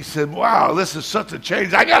 Hallelujah. He said, wow, this is such a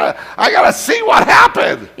change. I gotta see what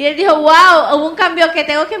happened. Y él dijo, wow, hubo un cambio que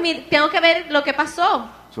tengo que ver lo que pasó.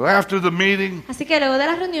 So after the meeting, Así que luego de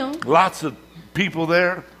la reunión, lots of people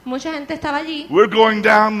there. Mucha gente estaba allí. We're going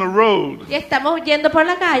down the road. Y estamos yendo por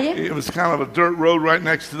la calle. It was kind of a dirt road right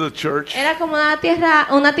next to the church. Era como una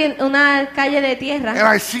calle de tierra And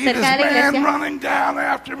I see this cerca de la man iglesia. running down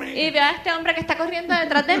after me. Y veo a este hombre que está corriendo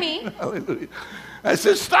detrás de mí. Hallelujah. I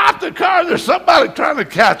said, stop the car. There's somebody trying to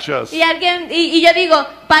catch us. Y yo digo,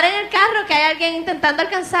 paren el carro que hay alguien intentando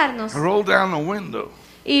alcanzarnos. I rolled down the window.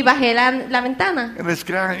 Y bajé la ventana. And this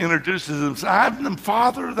guy introduces himself. I'm the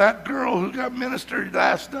father of that girl who got ministered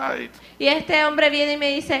last night. Y este hombre viene y me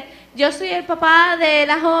dice, yo soy el papá de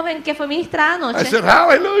la joven que fue ministrada I anoche. said,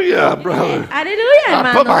 hallelujah, brother. Aleluya,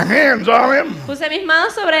 I put my hermano. hands on him. Puse mis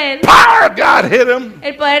manos sobre él. Power of God hit him.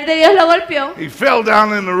 El poder de Dios lo golpeó. He fell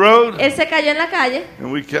down in the road. Él se cayó en la calle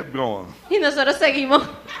And we kept going. y nosotros seguimos.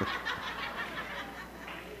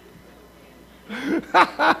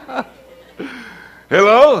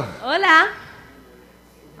 Hello? Hola,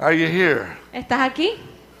 Are you here? ¿estás aquí?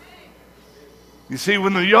 You see,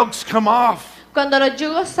 when the yokes come off, Cuando los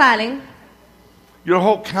yugos salen, your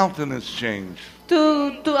whole countenance changes.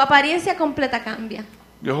 tu apariencia completa cambia.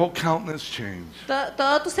 Your whole countenance changes.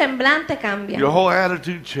 Todo tu semblante cambia. Your whole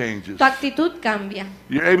attitude changes. Tu actitud cambia.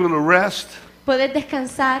 You're able to rest. Puedes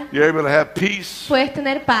descansar. You're able to have peace. Puedes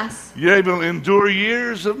tener paz. You're able to endure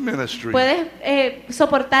years of ministry. Puedes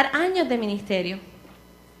soportar años de ministerio.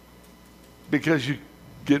 Because you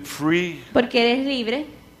get free. Porque eres libre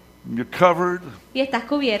You're covered. y estás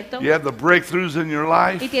cubierto. You have the breakthroughs in your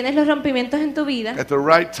Y life. tienes los rompimientos en tu vida. At the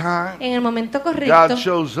right time, En el momento God correcto,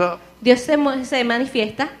 shows up, Dios se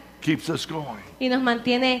manifiesta keeps us going. y nos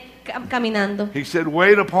mantiene caminando. He said,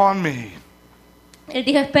 wait upon me, Él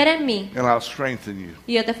dijo, espera en mí and I'll strengthen you.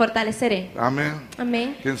 y yo te fortaleceré. Amen.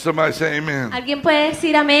 Amén. Can somebody say amen? ¿Alguien puede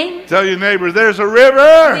decir amén? Tell your neighbor, there's a Dile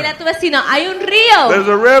river. a tu vecino, hay un río. There's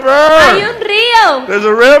a Hay river. un río. There's a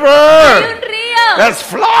Hay un river río that's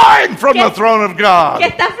flowing from Que- the throne of que God.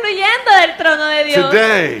 está fluyendo del trono de Dios.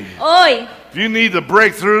 Today, Hoy, if you need a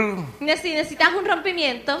breakthrough, si necesitas un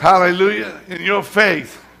rompimiento, hallelujah, in your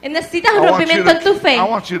faith, necesitas I un want you rompimiento en tu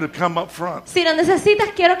fe. to come up front. Si lo necesitas,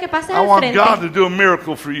 quiero que pases I al want God to frente. do a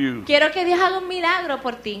miracle for you. Quiero que Dios haga un milagro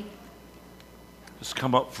por ti. Just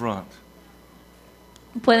come up front.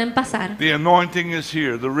 Pueden pasar. The anointing is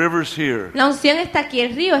here. The river's here. La unción está aquí,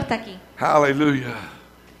 el río está aquí. Hallelujah.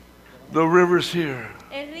 The river's here.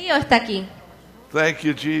 El río está aquí. Thank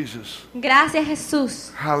you, Jesus. Gracias,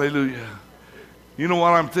 Jesús. Hallelujah. You know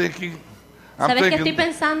what I'm thinking? I'm ¿Sabes qué estoy thinking,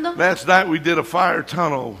 pensando? last night we did a fire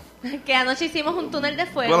tunnel. Que anoche hicimos un túnel de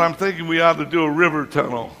fuego. Well, I'm thinking we ought to do a river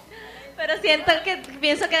tunnel. Pero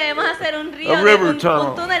pienso que debemos hacer un río, A river un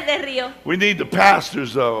tunnel. túnel de río. We need the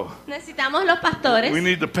pastors, though. Necesitamos los pastores. We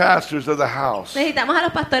need the pastors of the house. Necesitamos a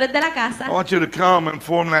los pastores de la casa. I want you to come and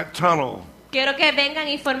form that tunnel. Quiero que vengan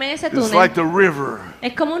y formen ese It's túnel. like the river.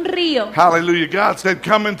 Es como un río. Hallelujah. God said,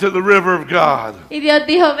 come into the river of God. Y Dios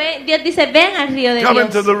dice, ven al río de Come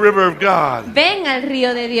into Dios. the river of God. Ven al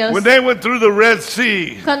río de Dios. When they went through the Red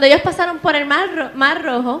Sea, Cuando ellos pasaron por el mar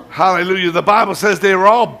Rojo, hallelujah, the Bible says they were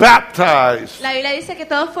all baptized. la Biblia dice que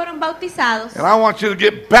todos fueron bautizados. And I want you to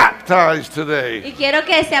get baptized today Y quiero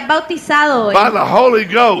que seas bautizado hoy by the Holy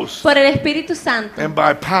Ghost por el Espíritu Santo and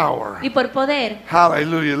by power. y por poder.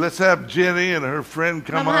 Hallelujah. Let's have Jenny and her friend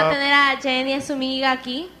come Vamos a up. tener a Jenny y a su amiga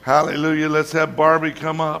aquí. Hallelujah. Let's have Barbie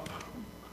come up.